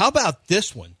going. How about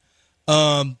this one?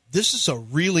 This is a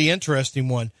really interesting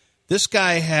one. This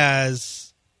guy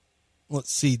has,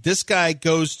 let's see, this guy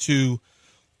goes to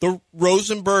the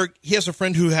Rosenberg. He has a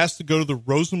friend who has to go to the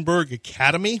Rosenberg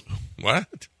Academy.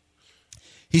 What?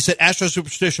 He said, Astro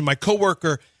superstition, my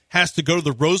coworker has to go to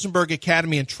the Rosenberg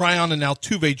Academy and try on an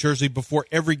Altuve jersey before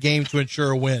every game to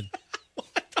ensure a win.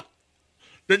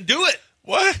 Then do it.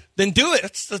 What? Then do it.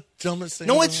 That's the dumbest thing.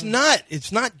 No, it's not.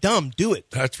 It's not dumb. Do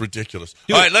it. That's ridiculous.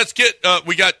 All right, let's get,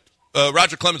 we got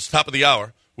Roger Clemens, top of the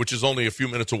hour, which is only a few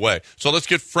minutes away. So let's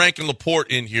get Frank and Laporte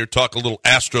in here, talk a little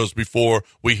Astros before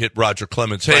we hit Roger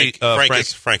Clemens. Hey,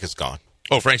 Frank is gone.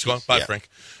 Oh, Frank's gone? Bye, yeah. Frank.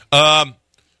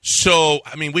 So,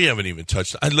 I mean, we haven't even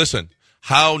touched. Listen,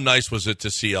 how nice was it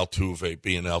to see Altuve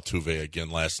being Altuve again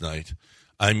last night?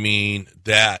 I mean,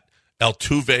 that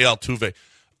Altuve.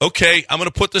 Okay, I'm going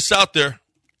to put this out there.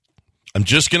 I'm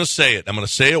just going to say it. I'm going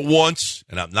to say it once,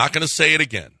 and I'm not going to say it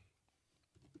again.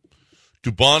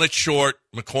 Dubon at short,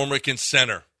 McCormick in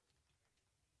center.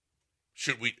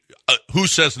 Should we? Who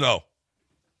says no?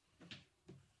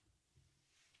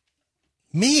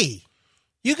 Me.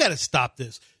 You got to stop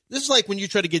this. This is like when you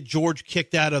try to get George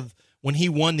kicked out of, when he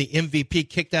won the MVP,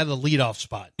 kicked out of the leadoff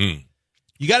spot.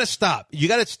 You got to stop. You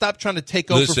got to stop trying to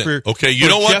take over for. Okay, you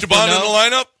don't want Dubon in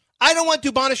the lineup? I don't want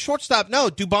Dubon as shortstop. No,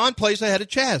 Dubon plays ahead of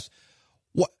Chaz.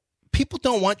 What? People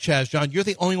don't want Chaz, John. You're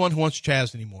the only one who wants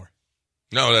Chaz anymore.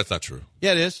 No, that's not true.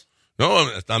 Yeah, it is.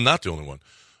 No, I'm not the only one.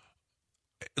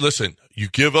 Listen, you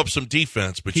give up some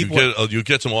defense, but you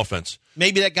get some offense.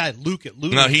 Maybe that guy, Luke at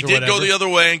Luke. No, he did go the other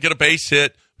way and get a base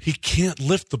hit. He can't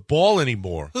lift the ball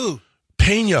anymore. Who?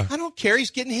 Pena. I don't care. He's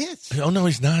getting hits. Oh, no,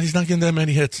 he's not. He's not getting that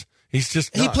many hits. He's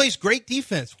just not. He plays great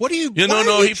defense. What do you?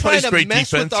 He plays great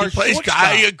defense.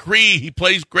 I agree. He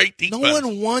plays great defense. No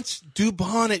one wants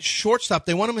Dubon at shortstop.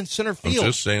 They want him in center field.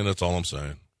 I'm just saying. That's all I'm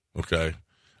saying. Okay.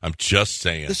 I'm just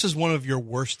saying. This is one of your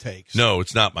worst takes. No,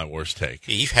 it's not my worst take.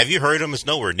 Have you heard him? It's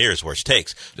nowhere near his worst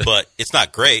takes, but it's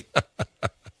not great.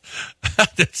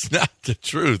 That's not the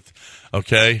truth.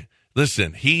 Okay.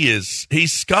 Listen, he's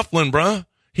scuffling, bruh.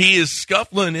 He is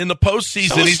scuffling in the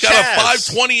postseason. So he's got a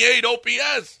 528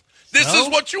 OPS. This is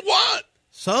what you want.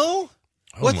 So?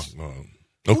 Okay.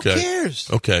 Who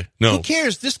cares? Okay. No. Who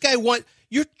cares? This guy you want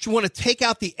to take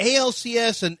out the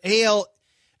ALCS and AL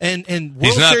and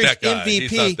World Series MVP.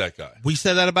 He's not that guy. We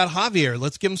said that about Javier.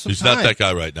 Let's give him some He's time. not that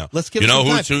guy right now. Let's give him some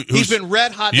time. He's been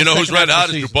red hot. You know who's red hot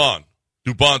is Dubon.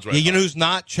 Dubon's red hot. You know who's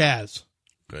not? Chaz.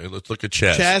 Okay, let's look at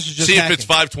Chaz. Chaz is just see hacking. If it's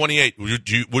 528.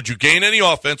 Would you gain any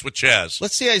offense with Chaz?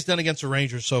 Let's see how he's done against the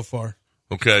Rangers so far.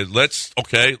 Okay, let's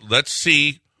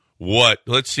see what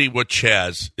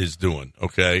Chaz is doing.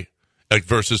 Okay,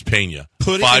 versus Pena.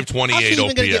 528 OPS. How's he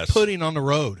even going to get pudding on the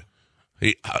road?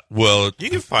 You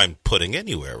can find pudding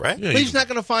anywhere, right? Yeah, but he's not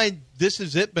going to find this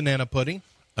is it banana pudding.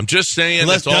 I'm just saying.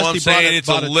 That's all I'm saying. It's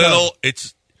a little.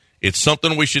 It's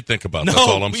something we should think about. No, that's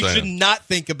all I'm saying. we should not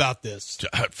think about this.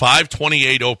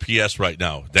 528 OPS right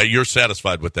now. That you're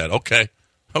satisfied with that? Okay.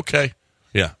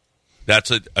 Yeah,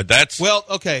 that's it. Well,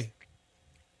 okay.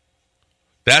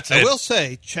 That's it. I will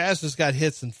say Chaz has got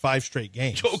hits in 5 straight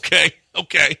games. Okay.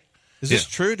 Is this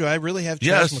true? Do I really have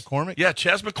Chaz McCormick? Yeah,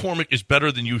 Chaz McCormick is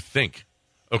better than you think.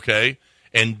 Okay,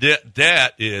 and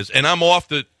that is, and I'm off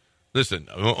the. Listen,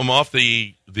 I'm off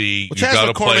the. You got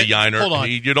to play Yiner. Hold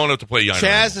on. You don't have to play Yiner.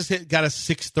 Chaz has got a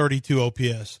 632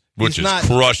 OPS, which is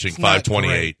crushing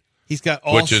 528. He's got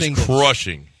all singles. Which is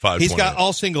crushing 528. He's got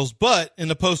all singles, but in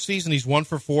the postseason, he's 1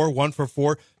 for 4, 1 for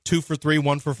 4, 2 for 3,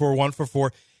 1 for 4, 1 for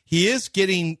 4. He is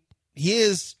getting hits.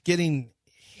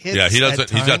 Yeah, he doesn't.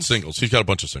 He's got singles. He's got a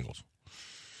bunch of singles.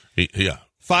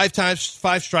 5 times,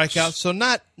 5 strikeouts, so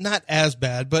not as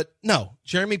bad. But no,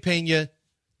 Jeremy Pena.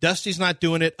 Dusty's not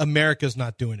doing it. America's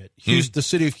not doing it. The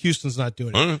city of Houston's not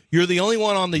doing it. You're the only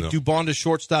one on the Dubon to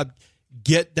shortstop.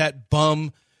 Get that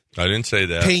bum. I didn't say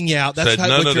that. Pena out. That's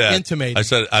what you're intimating. I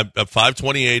said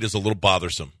 528 is a little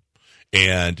bothersome,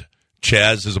 and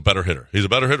Chaz is a better hitter. He's a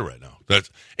better hitter right now.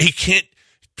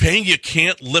 Pena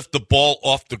can't lift the ball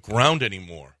off the ground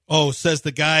anymore. Oh, says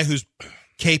the guy who's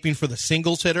caping for the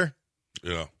singles hitter.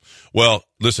 Yeah. Well,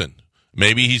 listen.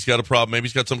 Maybe he's got a problem. Maybe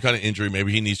he's got some kind of injury.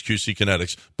 Maybe he needs QC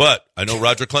Kinetics. But I know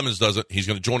Roger Clemens doesn't. He's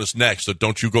going to join us next, so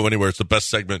don't you go anywhere. It's the best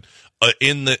segment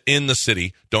in the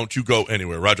city. Don't you go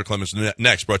anywhere. Roger Clemens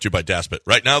next, brought to you by Daspit.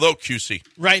 Right now, though, QC.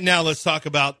 Right now, let's talk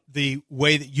about the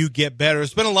way that you get better.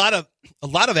 There's been a lot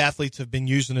of athletes have been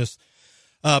using this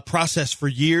process for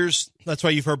years. That's why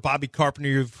you've heard Bobby Carpenter.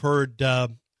 You've heard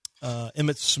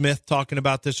Emmitt Smith talking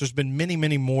about this. There's been many,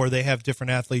 many more. They have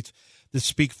different athletes that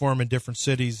speak for them in different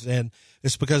cities, and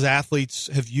it's because athletes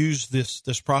have used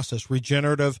this process,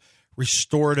 regenerative,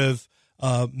 restorative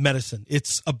medicine.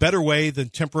 It's a better way than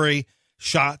temporary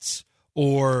shots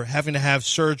or having to have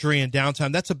surgery and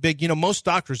downtime. That's a big, most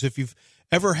doctors, if you've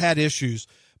ever had issues,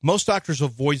 most doctors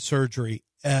avoid surgery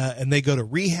and they go to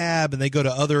rehab and they go to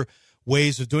other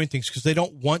ways of doing things because they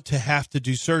don't want to have to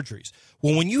do surgeries.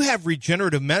 Well, when you have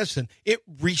regenerative medicine, it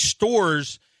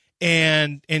restores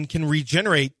and can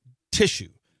regenerate tissue,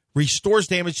 restores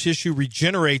damaged tissue,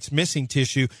 regenerates missing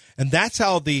tissue, and that's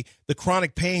how the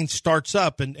chronic pain starts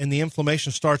up and the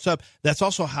inflammation starts up. That's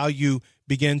also how you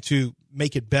begin to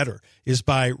make it better, is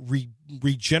by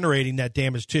regenerating that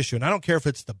damaged tissue. And I don't care if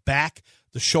it's the back,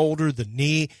 the shoulder, the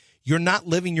knee. You're not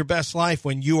living your best life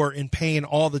when you are in pain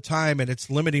all the time, and it's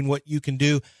limiting what you can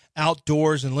do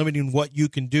outdoors and limiting what you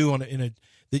can do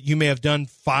that you may have done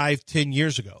 5-10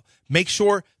 years ago. Make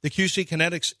sure the QC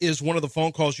Kinetics is one of the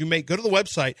phone calls you make. Go to the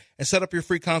website and set up your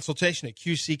free consultation at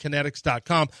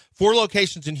QCkinetics.com. 4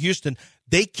 locations in Houston.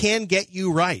 They can get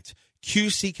you right.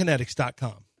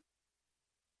 QCkinetics.com.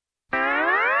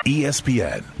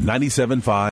 ESPN 97.5.